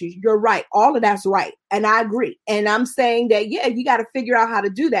these ministries. You're right. All of that's right. And I agree. And I'm saying that, yeah, you got to figure out how to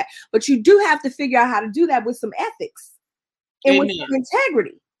do that. But you do have to figure out how to do that with some ethics. And with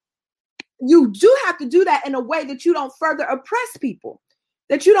integrity. You do have to do that in a way that you don't further oppress people,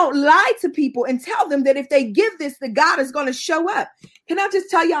 that you don't lie to people and tell them that if they give this, that God is going to show up. Can I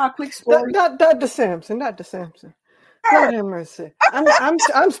just tell y'all a quick story? Dr. Sampson. God have mercy. I'm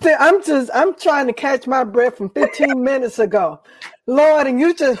trying to catch my breath from 15 minutes ago. Lord, and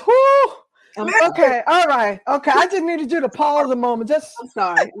you just, okay, all right. Okay, I just needed you to pause a moment. I'm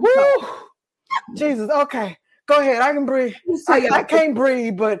sorry. Jesus, okay. Go ahead. I can breathe. I can't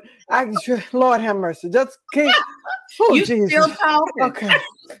breathe, but Lord have mercy. Just keep. You Jesus. still talking? Okay.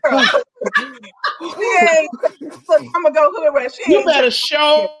 Look, I'm gonna go hood rat. You better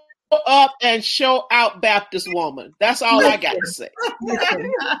show up and show out, Baptist woman. That's all I got to say.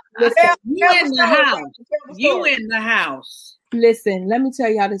 Listen. You in the house. You in the house. Listen, let me tell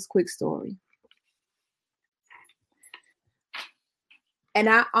y'all this quick story. And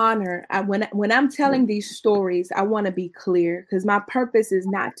I honor, when I'm telling these stories, I want to be clear, because my purpose is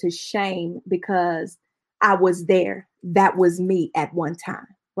not to shame, because I was there. That was me at one time,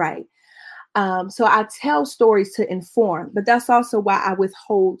 right? So I tell stories to inform, but that's also why I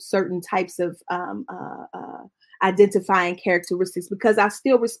withhold certain types of identifying characteristics, because I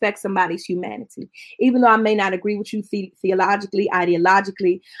still respect somebody's humanity. Even though I may not agree with you theologically,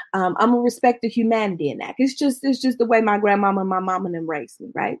 ideologically, I'm gonna respect the humanity in that. It's just the way my grandmama and my mama and them raised me,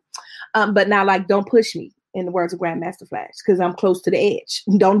 right? But now, like, don't push me, in the words of Grandmaster Flash, because I'm close to the edge.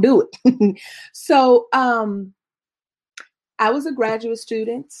 Don't do it. So I was a graduate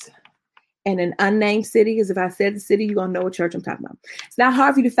student. in an unnamed city, because if I said the city, you're going to know what church I'm talking about. It's not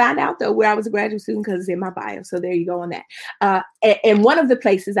hard for you to find out, though, where I was a graduate student, because it's in my bio. So there you go on that. And one of the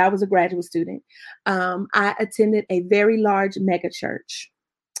places I was a graduate student, I attended a very large mega church.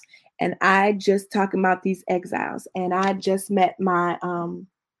 And I just talking about these exiles. And I just met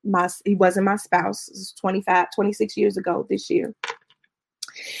he wasn't my spouse. It was 26 years ago this year.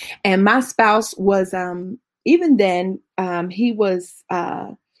 And my spouse was, even then, he was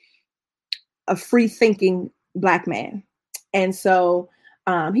a free thinking Black man. And so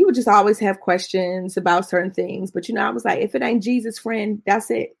he would just always have questions about certain things. But, I was like, if it ain't Jesus, friend, that's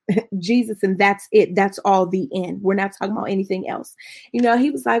it. Jesus, and that's it. That's all the end. We're not talking about anything else. He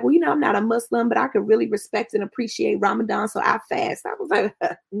was like, well, I'm not a Muslim, but I could really respect and appreciate Ramadan, so I fast. I was like,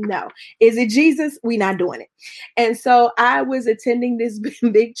 no. Is it Jesus? We're not doing it. And so I was attending this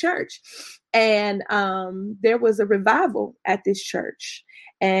big church. And there was a revival at this church.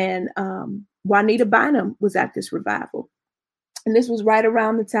 And Juanita Bynum was at this revival. And this was right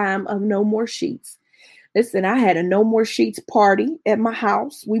around the time of No More Sheets. Listen, I had a No More Sheets party at my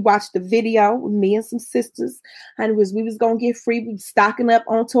house. We watched the video with me and some sisters. And we was going to get free. We was stocking up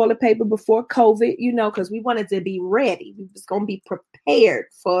on toilet paper before COVID, because we wanted to be ready. We was going to be prepared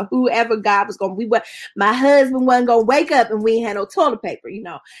for whoever God was going to be. My husband wasn't going to wake up and we ain't had no toilet paper,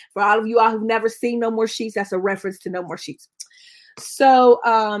 For all of you all who've never seen No More Sheets, that's a reference to No More Sheets. So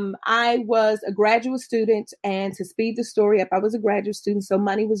I was a graduate student, and to speed the story up, I was a graduate student, so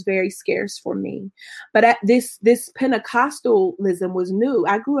money was very scarce for me. But this Pentecostalism was new.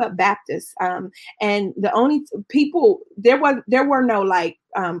 I grew up Baptist, and the only people there were no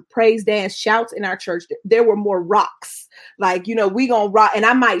praise dance shouts in our church. There were more rocks. We gonna rock, and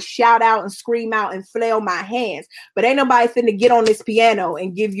I might shout out and scream out and flail my hands, but ain't nobody finna get on this piano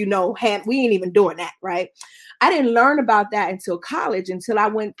and give you no hand. We ain't even doing that, right? I didn't learn about that until college, until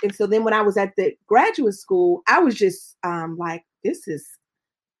then when I was at the graduate school, I was just like, this is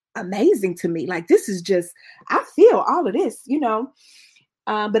amazing to me. This is just, I feel all of this,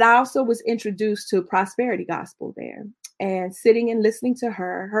 but I also was introduced to prosperity gospel there, and sitting and listening to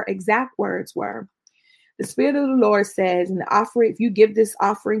her exact words were, the Spirit of the Lord says, in the offering, if you give this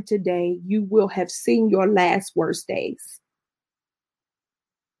offering today, you will have seen your last worst days.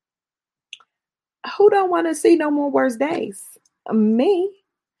 Who don't want to see no more worse days? Me.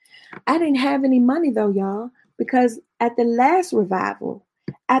 I didn't have any money though, y'all, because at the last revival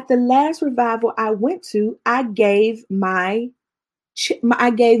I went to, I gave money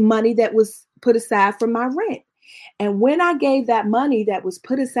that was put aside for my rent. And when I gave that money that was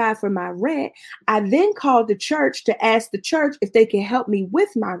put aside for my rent, I then called the church to ask the church if they could help me with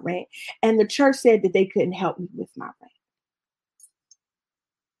my rent. And the church said that they couldn't help me with my rent.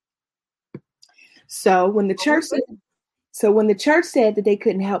 So when the church said that they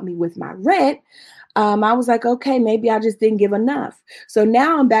couldn't help me with my rent, I was like, okay, maybe I just didn't give enough. So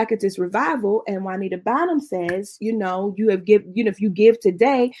now I'm back at this revival, and Juanita Bynum says, if you give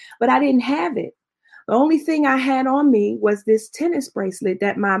today, but I didn't have it. The only thing I had on me was this tennis bracelet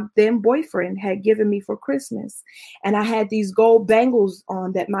that my then boyfriend had given me for Christmas. And I had these gold bangles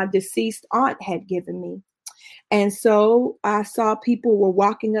on that my deceased aunt had given me. And so I saw people were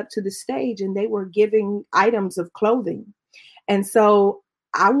walking up to the stage and they were giving items of clothing. And so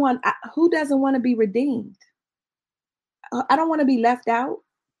who doesn't want to be redeemed? I don't want to be left out.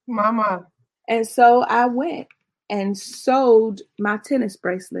 Mama. And so I went and sold my tennis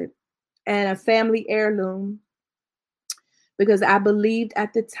bracelet and a family heirloom, because I believed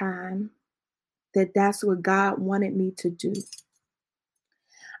at the time that that's what God wanted me to do.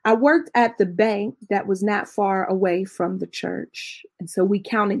 I worked at the bank that was not far away from the church. And so we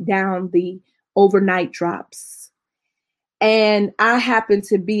counted down the overnight drops. And I happened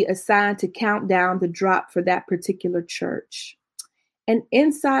to be assigned to count down the drop for that particular church. And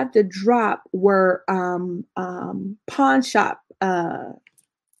inside the drop were pawn shop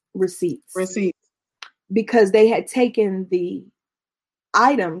receipts. Because they had taken the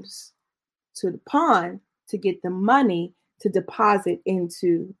items to the pawn to get the money to deposit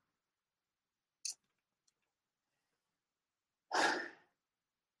into.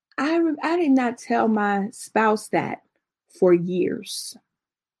 I did not tell my spouse that for years.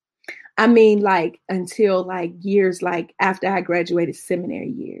 I mean, until years, after I graduated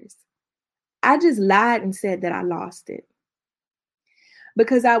seminary years. I just lied and said that I lost it.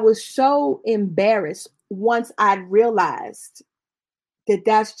 Because I was so embarrassed once I realized that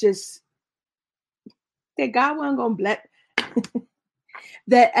that's just, that God wasn't going to bless,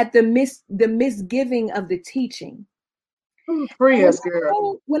 that at the misgiving of the teaching. Free us,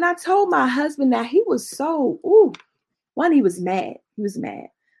 girl. When I told my husband that, he was so, one, he was mad.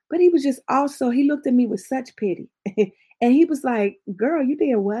 But he was just also, he looked at me with such pity. And he was like, girl, you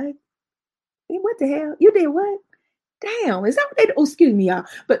did what? What the hell? You did what? Damn, is that what they do? Oh, excuse me, y'all.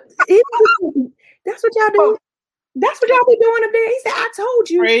 But that's what y'all do. That's what y'all be doing up there. He said, I told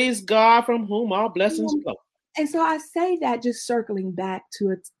you. Praise God from whom all blessings flow. And so I say that just circling back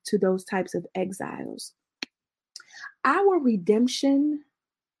to those types of exiles. Our redemption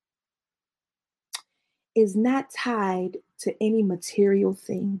is not tied to any material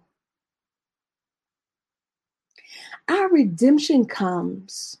thing. Our redemption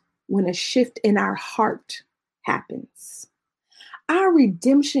comes when a shift in our heart happens. Our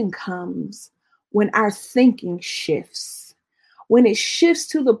redemption comes when our thinking shifts, when it shifts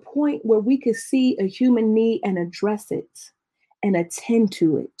to the point where we can see a human need and address it and attend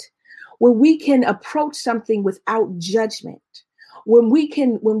to it, where we can approach something without judgment, when we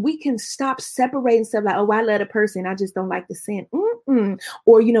can stop separating stuff like, oh, I love a person, I just don't like the sin, or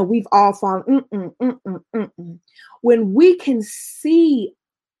we've all fallen, when we can see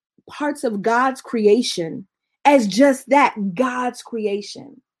parts of God's creation as just that, God's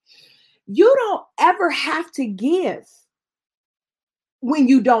creation. You don't ever have to give when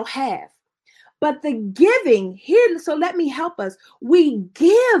you don't have. But the giving here, so let me help us. We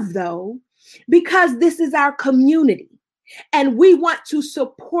give though, because this is our community and we want to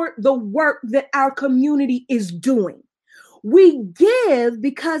support the work that our community is doing. We give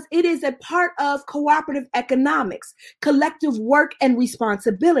because it is a part of cooperative economics, collective work and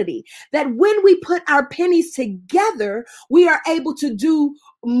responsibility, that when we put our pennies together, we are able to do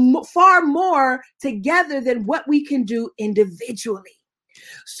far more together than what we can do individually.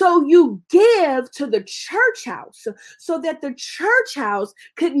 So you give to the church house so that the church house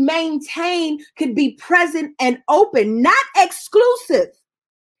could be present and open, not exclusive.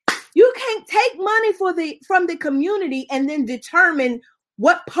 You can't take money from the community and then determine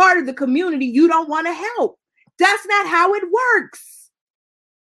what part of the community you don't want to help. That's not how it works.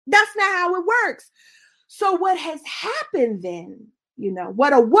 That's not how it works. So what has happened then,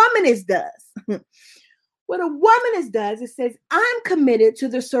 what a womanist does, it says, I'm committed to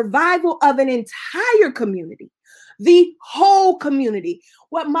the survival of an entire community, the whole community.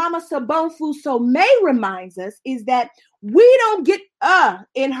 What Mama Sabonfu Somé reminds us is that we don't get,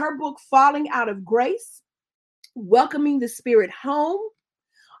 in her book, Falling Out of Grace, Welcoming the Spirit Home,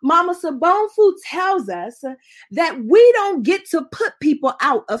 Mama Sabonfu tells us that we don't get to put people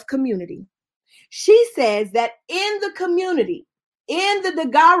out of community. She says that in the community, in the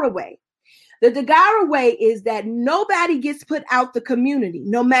Dagara way, the Dagara way is that nobody gets put out the community,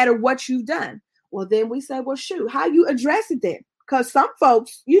 no matter what you've done. Well, then we say, well, shoot, how you address it then? Because some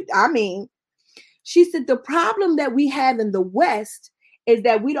folks, she said, the problem that we have in the West is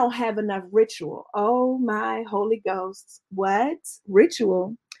that we don't have enough ritual. Oh, my Holy Ghost. What?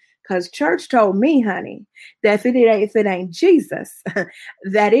 Ritual? Because church told me, honey, that if it ain't Jesus,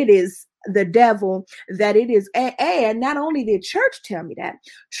 that it is the devil, that it is. And not only did church tell me that,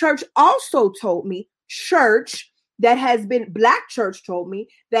 church also told me, Black church told me,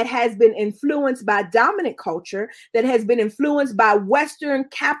 that has been influenced by dominant culture, that has been influenced by Western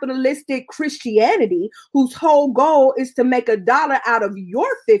capitalistic Christianity, whose whole goal is to make $1 out of your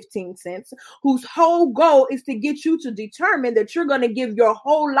 15 cents, whose whole goal is to get you to determine that you're going to give your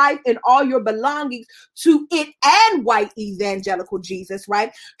whole life and all your belongings to it and white evangelical Jesus,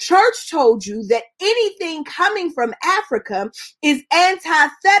 right? Church told you that anything coming from Africa is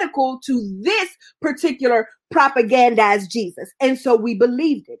antithetical to this particular propagandized Jesus. And so we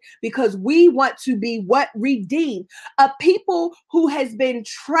believed it because we want to be redeemed. A people who has been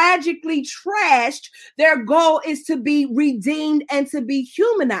tragically trashed, their goal is to be redeemed and to be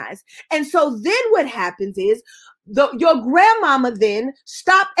humanized. And so then what happens is your grandmama then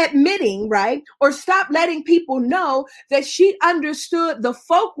stopped admitting, right? Or stopped letting people know that she understood the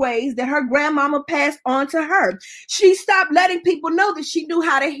folk ways that her grandmama passed on to her. She stopped letting people know that she knew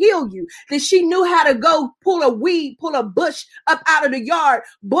how to heal you, that she knew how to go pull a bush up out of the yard,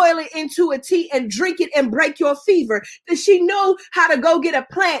 boil it into a tea and drink it and break your fever, that she knew how to go get a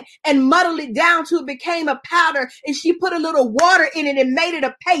plant and muddle it down till it became a powder, and she put a little water in it and made it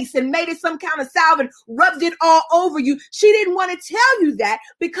a paste and made it some kind of salve and rubbed it all over you. She didn't want to tell you that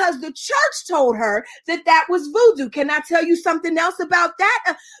because the church told her that was voodoo. Can I tell you something else about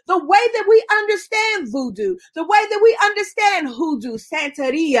that? The way that we understand voodoo, the way that we understand hoodoo,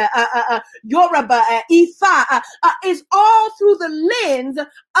 Santeria, Yoruba, Ifa, is all through the lens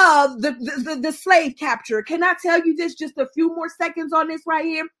of the slave capture. Can I tell you this? Just a few more seconds on this right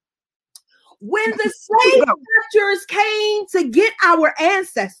here. When the slave catchers came to get our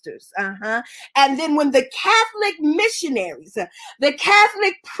ancestors, and then when the Catholic missionaries, the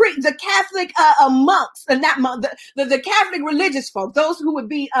Catholic monks, and not monks, the Catholic religious folk, those who would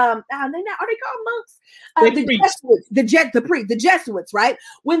be, are they called monks? The Jesuits, right?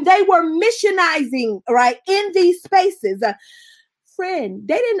 When they were missionizing, right, in these spaces, friend,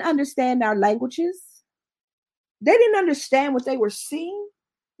 they didn't understand our languages. They didn't understand what they were seeing.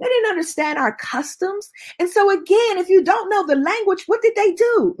 They didn't understand our customs. And so again, if you don't know the language, what did they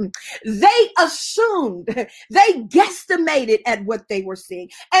do? They assumed, they guesstimated at what they were seeing.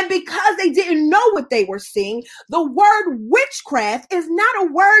 And because they didn't know what they were seeing, the word witchcraft is not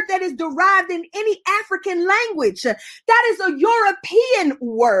a word that is derived in any African language. That is a European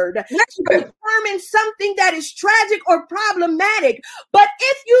word to determine something that is tragic or problematic. But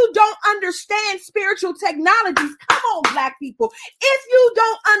if you don't understand spiritual technologies, come on, Black people, if you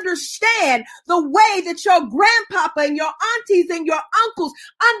don't understand the way that your grandpapa and your aunties and your uncles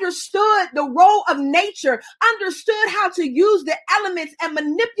understood the role of nature, understood how to use the elements and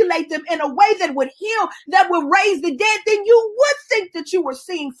manipulate them in a way that would heal, that would raise the dead, then you would think that you were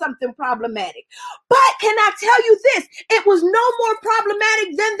seeing something problematic. But can I tell you this? It was no more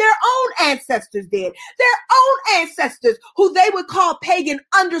problematic than their own ancestors did. Their own ancestors, who they would call pagan,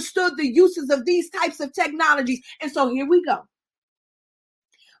 understood the uses of these types of technologies. And so here we go.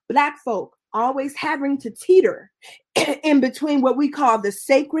 Black folk always having to teeter in between what we call the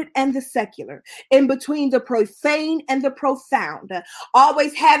sacred and the secular, in between the profane and the profound,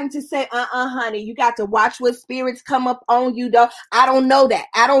 always having to say, honey, you got to watch what spirits come up on you, though. I don't know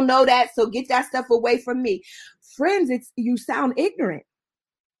that. So get that stuff away from me. Friends, you sound ignorant.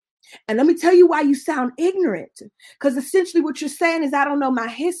 And let me tell you why you sound ignorant. Because essentially what you're saying is, I don't know my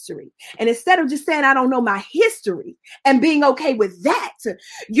history. And instead of just saying, I don't know my history and being okay with that,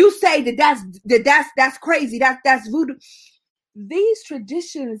 you say that's crazy. That's voodoo. These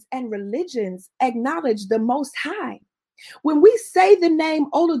traditions and religions acknowledge the Most High. When we say the name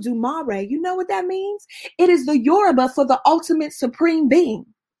Olodumare, you know what that means? It is the Yoruba for the ultimate supreme being.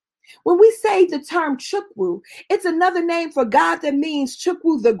 When we say the term Chukwu, it's another name for God that means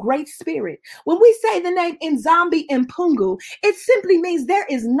Chukwu, the Great Spirit. When we say the name Nzambi Mpungu, it simply means there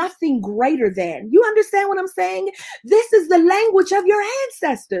is nothing greater than. You understand what I'm saying? This is the language of your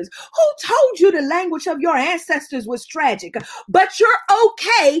ancestors. Who told you the language of your ancestors was tragic? But you're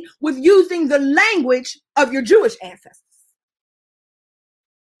okay with using the language of your Jewish ancestors.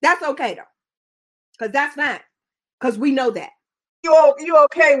 That's okay, though, because that's fine, because we know that. You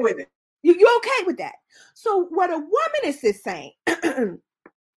okay with it? You okay with that? So what a womanist is saying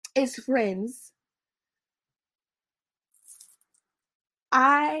is, friends,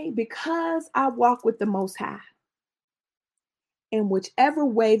 because I walk with the Most High, in whichever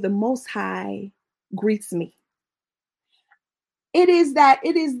way the Most High greets me, it is that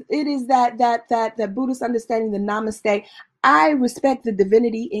Buddhist understanding, the namaste. I respect the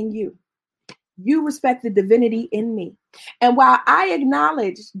divinity in you. You respect the divinity in me. And while I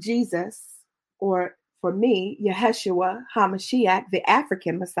acknowledge Jesus, or for me, Yeshua HaMashiach, the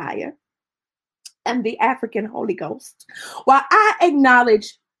African Messiah, and the African Holy Ghost, while I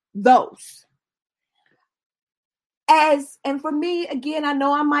acknowledge those, and for me, again, I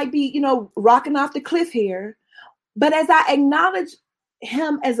know I might be, rocking off the cliff here, but as I acknowledge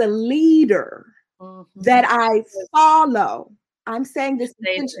him as a leader that I follow, I'm saying this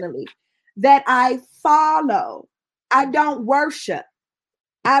intentionally, that I follow. I don't worship.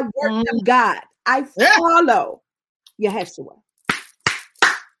 I worship God. I follow Yeshua.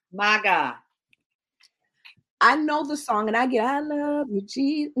 My God. I know the song and I get, I love you,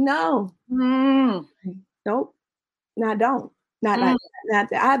 Jesus. No. Nope. No, I don't. Not like that.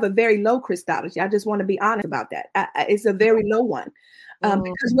 I have a very low Christology. I just want to be honest about that. It's a very low one.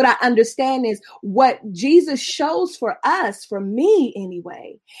 Because what I understand is what Jesus shows for us, for me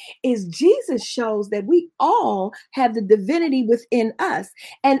anyway, is Jesus shows that we all have the divinity within us.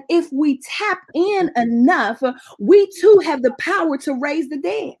 And if we tap in enough, we too have the power to raise the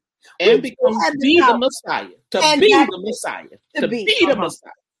dead. And be the Messiah. To be the Messiah. To be the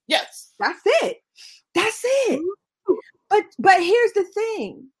Messiah. Yes. That's it. But here's the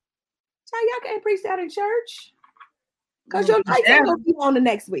thing. So y'all can't preach that in church. Because your lights ain't going to be on the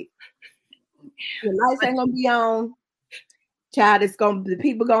next week. Your lights ain't going to be on. Child, the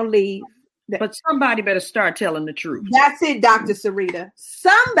people going to leave. But somebody better start telling the truth. That's it, Dr. Sarita.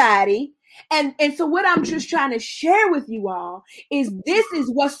 Somebody. And so what I'm just trying to share with you all is this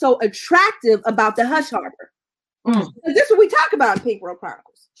is what's so attractive about the Hush Harbor. This is what we talk about in Pink Road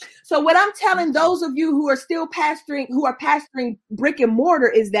Chronicles. So what I'm telling those of you who are still pastoring brick and mortar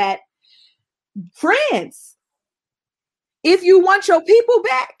is that friends. If you want your people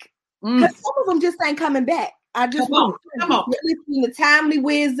back, because some of them just ain't coming back. I just want listening to timely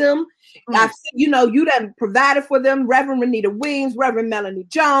wisdom. You done provided for them. Reverend Renita Williams, Reverend Melanie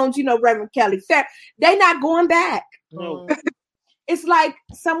Jones, Reverend Kelly Fair. They not going back. No. It's like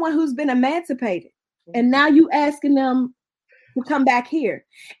someone who's been emancipated, and now you asking them to come back here.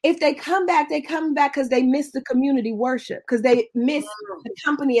 If they come back because they miss the community worship, because they miss the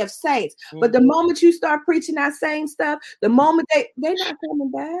company of saints. But the moment you start preaching that same stuff, the moment they're not coming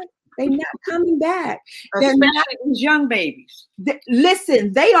back. They're not coming back. Especially these young babies.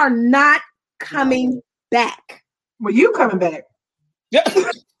 Listen, they are not coming back. Well, you coming back. Yeah. Am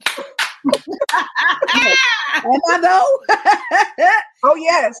I though? Oh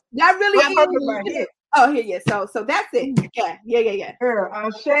yes. That really is. Oh, yeah. So that's it. Yeah. Here,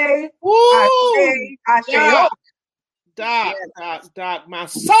 Ashe. Doc, my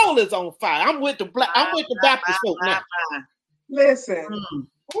soul is on fire. I'm with the Baptist folk now. Listen,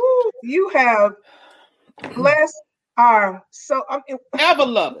 you have blessed our ever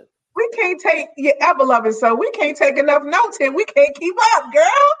loving. We can't take your ever loving, so we can't take enough notes here. We can't keep up, girl.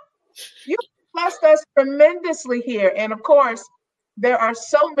 You blessed us tremendously here, and of course, there are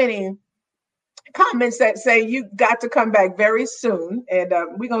so many comments that say you got to come back very soon, and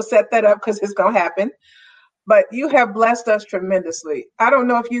we're gonna set that up because it's gonna happen. But you have blessed us tremendously. I don't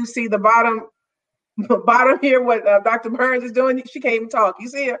know if you see the bottom here, what Dr. Burns is doing. She can't even talk. You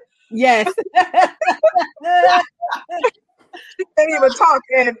see her? Yes. She can't even talk,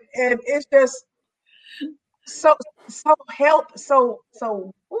 and it's just so help, so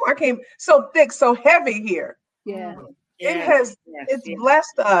thick, so heavy here. Yeah. It's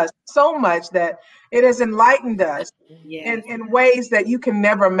blessed us so much that it has enlightened us in ways that you can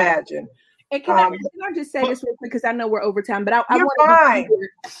never imagine. And can I just say this real quick, because I know we're over time, but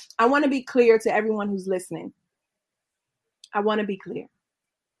I want to be clear to everyone who's listening. I want to be clear.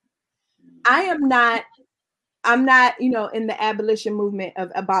 I'm not, in the abolition movement of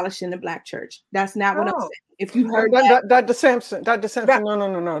abolishing the Black church. That's not what I'm saying. If you heard that, Dr. Sampson,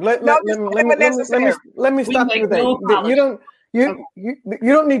 no. Let me stop you there. You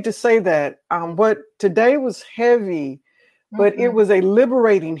don't need to say that. What today was heavy, but it was a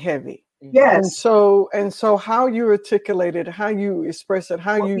liberating heavy. Yes. And so how you articulated, how you expressed it,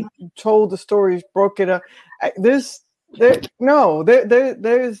 how you told the stories, broke it up. There's no,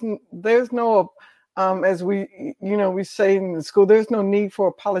 as we say in the school, there's no need for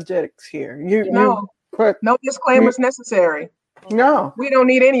apologetics here. No disclaimers necessary. No, we don't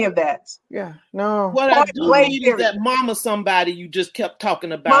need any of that. Yeah, no. What I do need is that mama somebody you just kept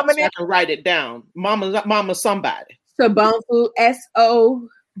talking about, so I can write it down. Mama somebody. Sobonfu, SOBONFU.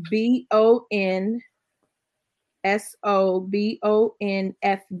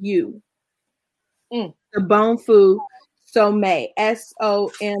 Sobonfu Some,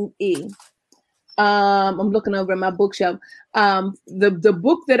 SOME. I'm looking over at my bookshelf. The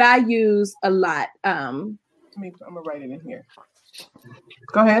book that I use a lot. I'm gonna write it in here.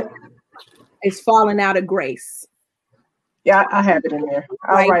 Go ahead. It's Falling Out of Grace. Yeah, I have it in there.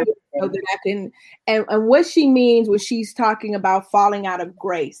 I'll write it so that I can. And what she means when she's talking about falling out of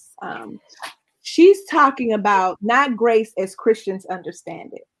grace, she's talking about not grace as Christians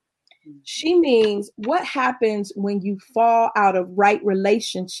understand it. She means what happens when you fall out of right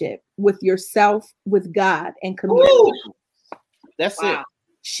relationship with yourself, with God, and community. Ooh, that's it.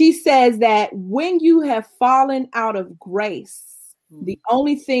 She says that when you have fallen out of grace, the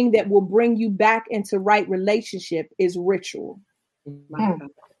only thing that will bring you back into right relationship is ritual.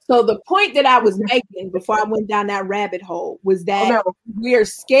 So the point that I was making before I went down that rabbit hole was that we're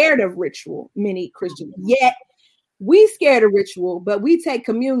scared of ritual, many Christians, yet we scared of ritual, but we take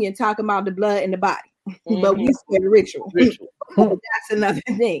communion talking about the blood in the body. But we scared of ritual. That's another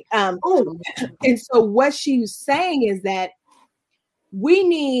thing. And so what she's saying is that we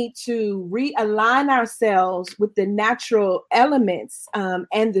need to realign ourselves with the natural elements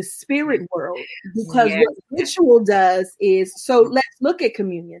and the spirit world, because what ritual does is, so let's look at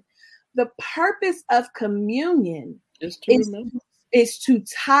communion. The purpose of communion is to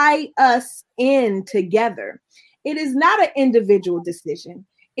tie us in together. It is not an individual decision.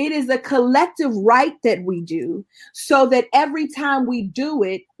 It is a collective rite that we do, so that every time we do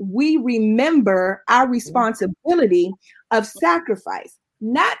it, we remember our responsibility of sacrifice,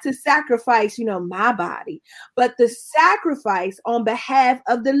 not to sacrifice, my body, but the sacrifice on behalf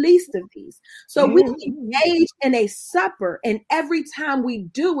of the least of these. So we engage in a supper, and every time we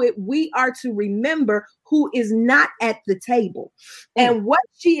do it, we are to remember who is not at the table. And what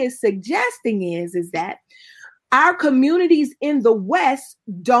she is suggesting is that our communities in the West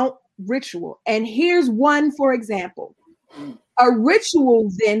don't ritual. And here's one, for example. A ritual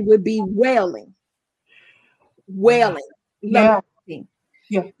then would be wailing. Lamenting.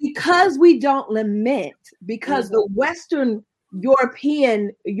 Yeah. Because we don't lament, because the Western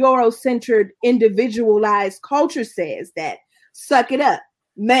European, Eurocentered, individualized culture says that suck it up,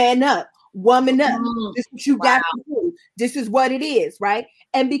 man up, woman up. This is what you got to do. This is what it is, right?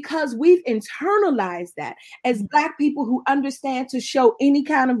 And because we've internalized that as Black people who understand to show any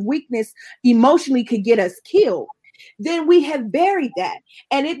kind of weakness emotionally could get us killed, then we have buried that.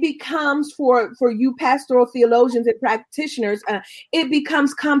 And it becomes, for you pastoral theologians and practitioners, it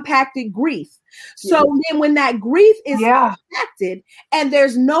becomes compacted grief. So then when that grief is compacted and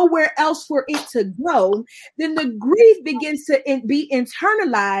there's nowhere else for it to go, then the grief begins to be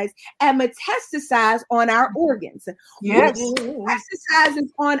internalized and metastasized on our organs. Yes. When it metastasizes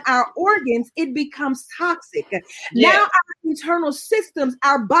on our organs, it becomes toxic. Now our internal systems,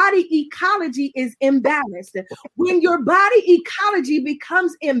 our body ecology is imbalanced. When your body ecology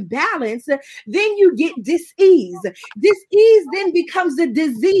becomes imbalanced, then you get dis-ease. Dis-ease then becomes the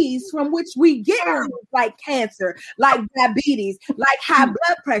disease from which we get like cancer, like diabetes, like high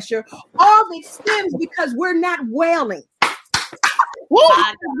blood pressure. All this stems because we're not wailing.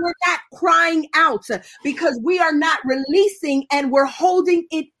 We're not crying out, because we are not releasing and we're holding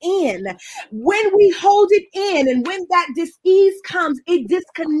it in. When we hold it in and when that dis-ease comes, it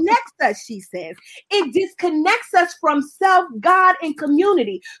disconnects us, she says. It disconnects us from self, God, and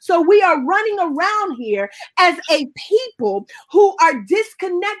community. So we are running around here as a people who are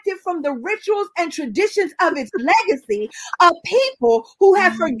disconnected from the rituals and traditions of its legacy, a people who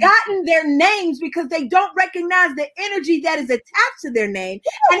have forgotten their names because they don't recognize the energy that is attached to their name,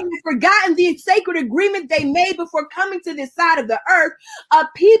 and have forgotten the sacred agreement they made before coming to this side of the earth. A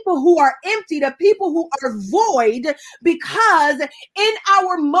people who are emptied, a people who are void, because in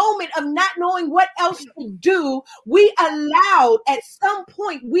our moment of not knowing what else to do, we allowed, at some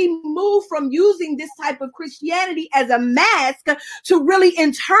point, we moved from using this type of Christianity as a mask to really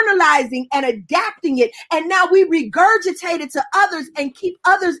internalizing and adapting it. And now we regurgitate it to others and keep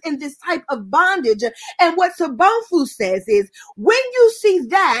others in this type of bondage. And what Sobonfu says is, when you see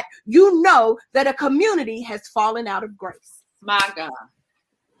that, you know that a community has fallen out of grace. My God.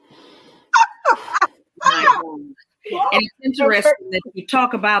 My God. And it's interesting that you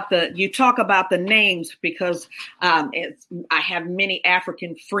talk about the names, because I have many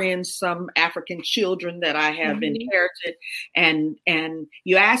African friends, some African children that I have inherited, and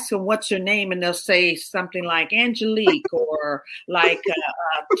you ask them what's your name, and they'll say something like Angelique or like,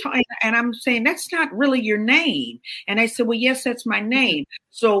 and I'm saying that's not really your name, and they said, well, yes, that's my name.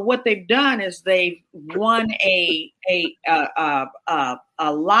 So what they've done is they've won a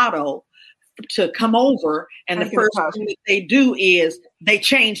lotto to come over, and the first thing that they do is they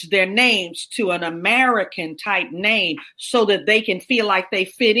change their names to an American type name so that they can feel like they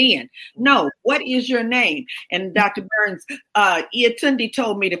fit in. No, what is your name? And Dr. Burns, Iatunde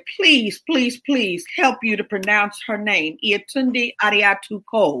told me to please help you to pronounce her name, Iatunde Ariatu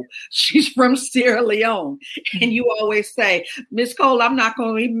Cole. She's from Sierra Leone. And you always say, Miss Cole, I'm not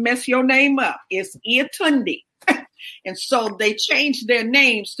going to mess your name up. It's Iatunde. And so they changed their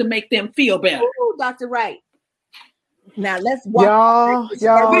names to make them feel better. Ooh, Dr. Wright. Now let's walk.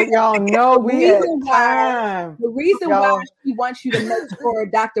 Y'all know we at time. The reason why she wants you to make sure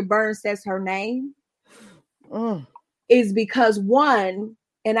Dr. Burns says her name is because, one,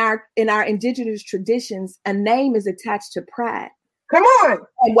 in our indigenous traditions, a name is attached to pride. Come on.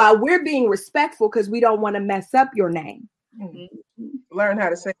 And while we're being respectful because we don't want to mess up your name, learn how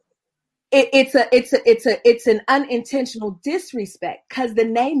to say it. It's an unintentional disrespect, because the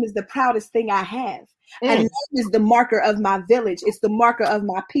name is the proudest thing I have. And name is the marker of my village. It's the marker of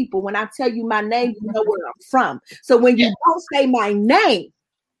my people. When I tell you my name, you know where I'm from. So when you don't say my name,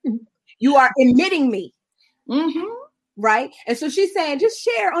 you are omitting me. Right? And so she's saying, just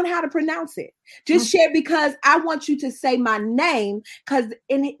share on how to pronounce it. Just share, because I want you to say my name, because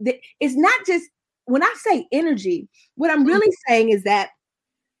it's not just, when I say energy, what I'm really saying is that,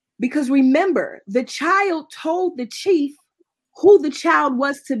 because remember, the child told the chief who the child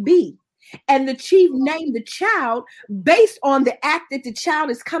was to be. And the chief named the child based on the act that the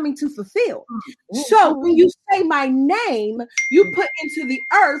child is coming to fulfill. So when you say my name, you put into the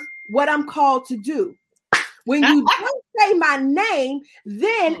earth what I'm called to do. When you don't say my name,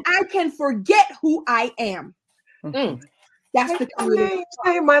 then I can forget who I am. That's the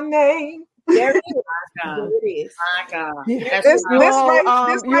Say my name. There it is. There it is. My God. Yeah.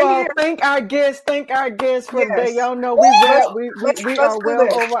 This right here. Thank our guests for the day. Y'all know we are well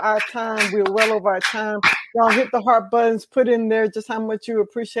over our time. We're well over our time. Y'all hit the heart buttons, put in there just how much you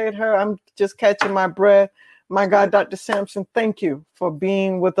appreciate her. I'm just catching my breath. My God, Dr. Sampson, thank you for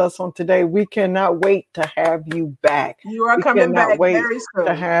being with us on today. We cannot wait to have you back. You are coming back very soon.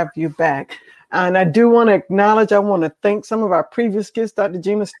 To have you back. And I do want to acknowledge, I want to thank some of our previous guests, Dr.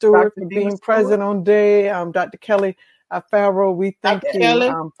 Gina Stewart for being present on day. Dr. Kelly Farrow, we thank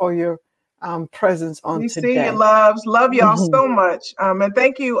you for your presence on today. We see you, loves. Love y'all so much. And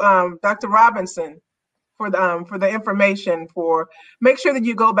thank you, Dr. Robinson, for the information. Make sure that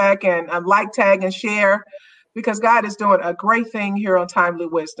you go back and like, tag, and share, because God is doing a great thing here on Timely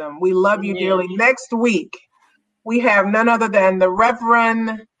Wisdom. We love you dearly. Next week, we have none other than the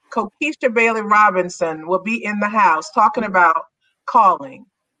Reverend Kokisha Bailey Robinson will be in the house talking about calling,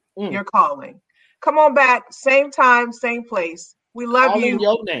 your calling. Come on back, same time, same place. We love you.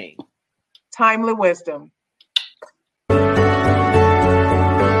 Your name. Timely Wisdom.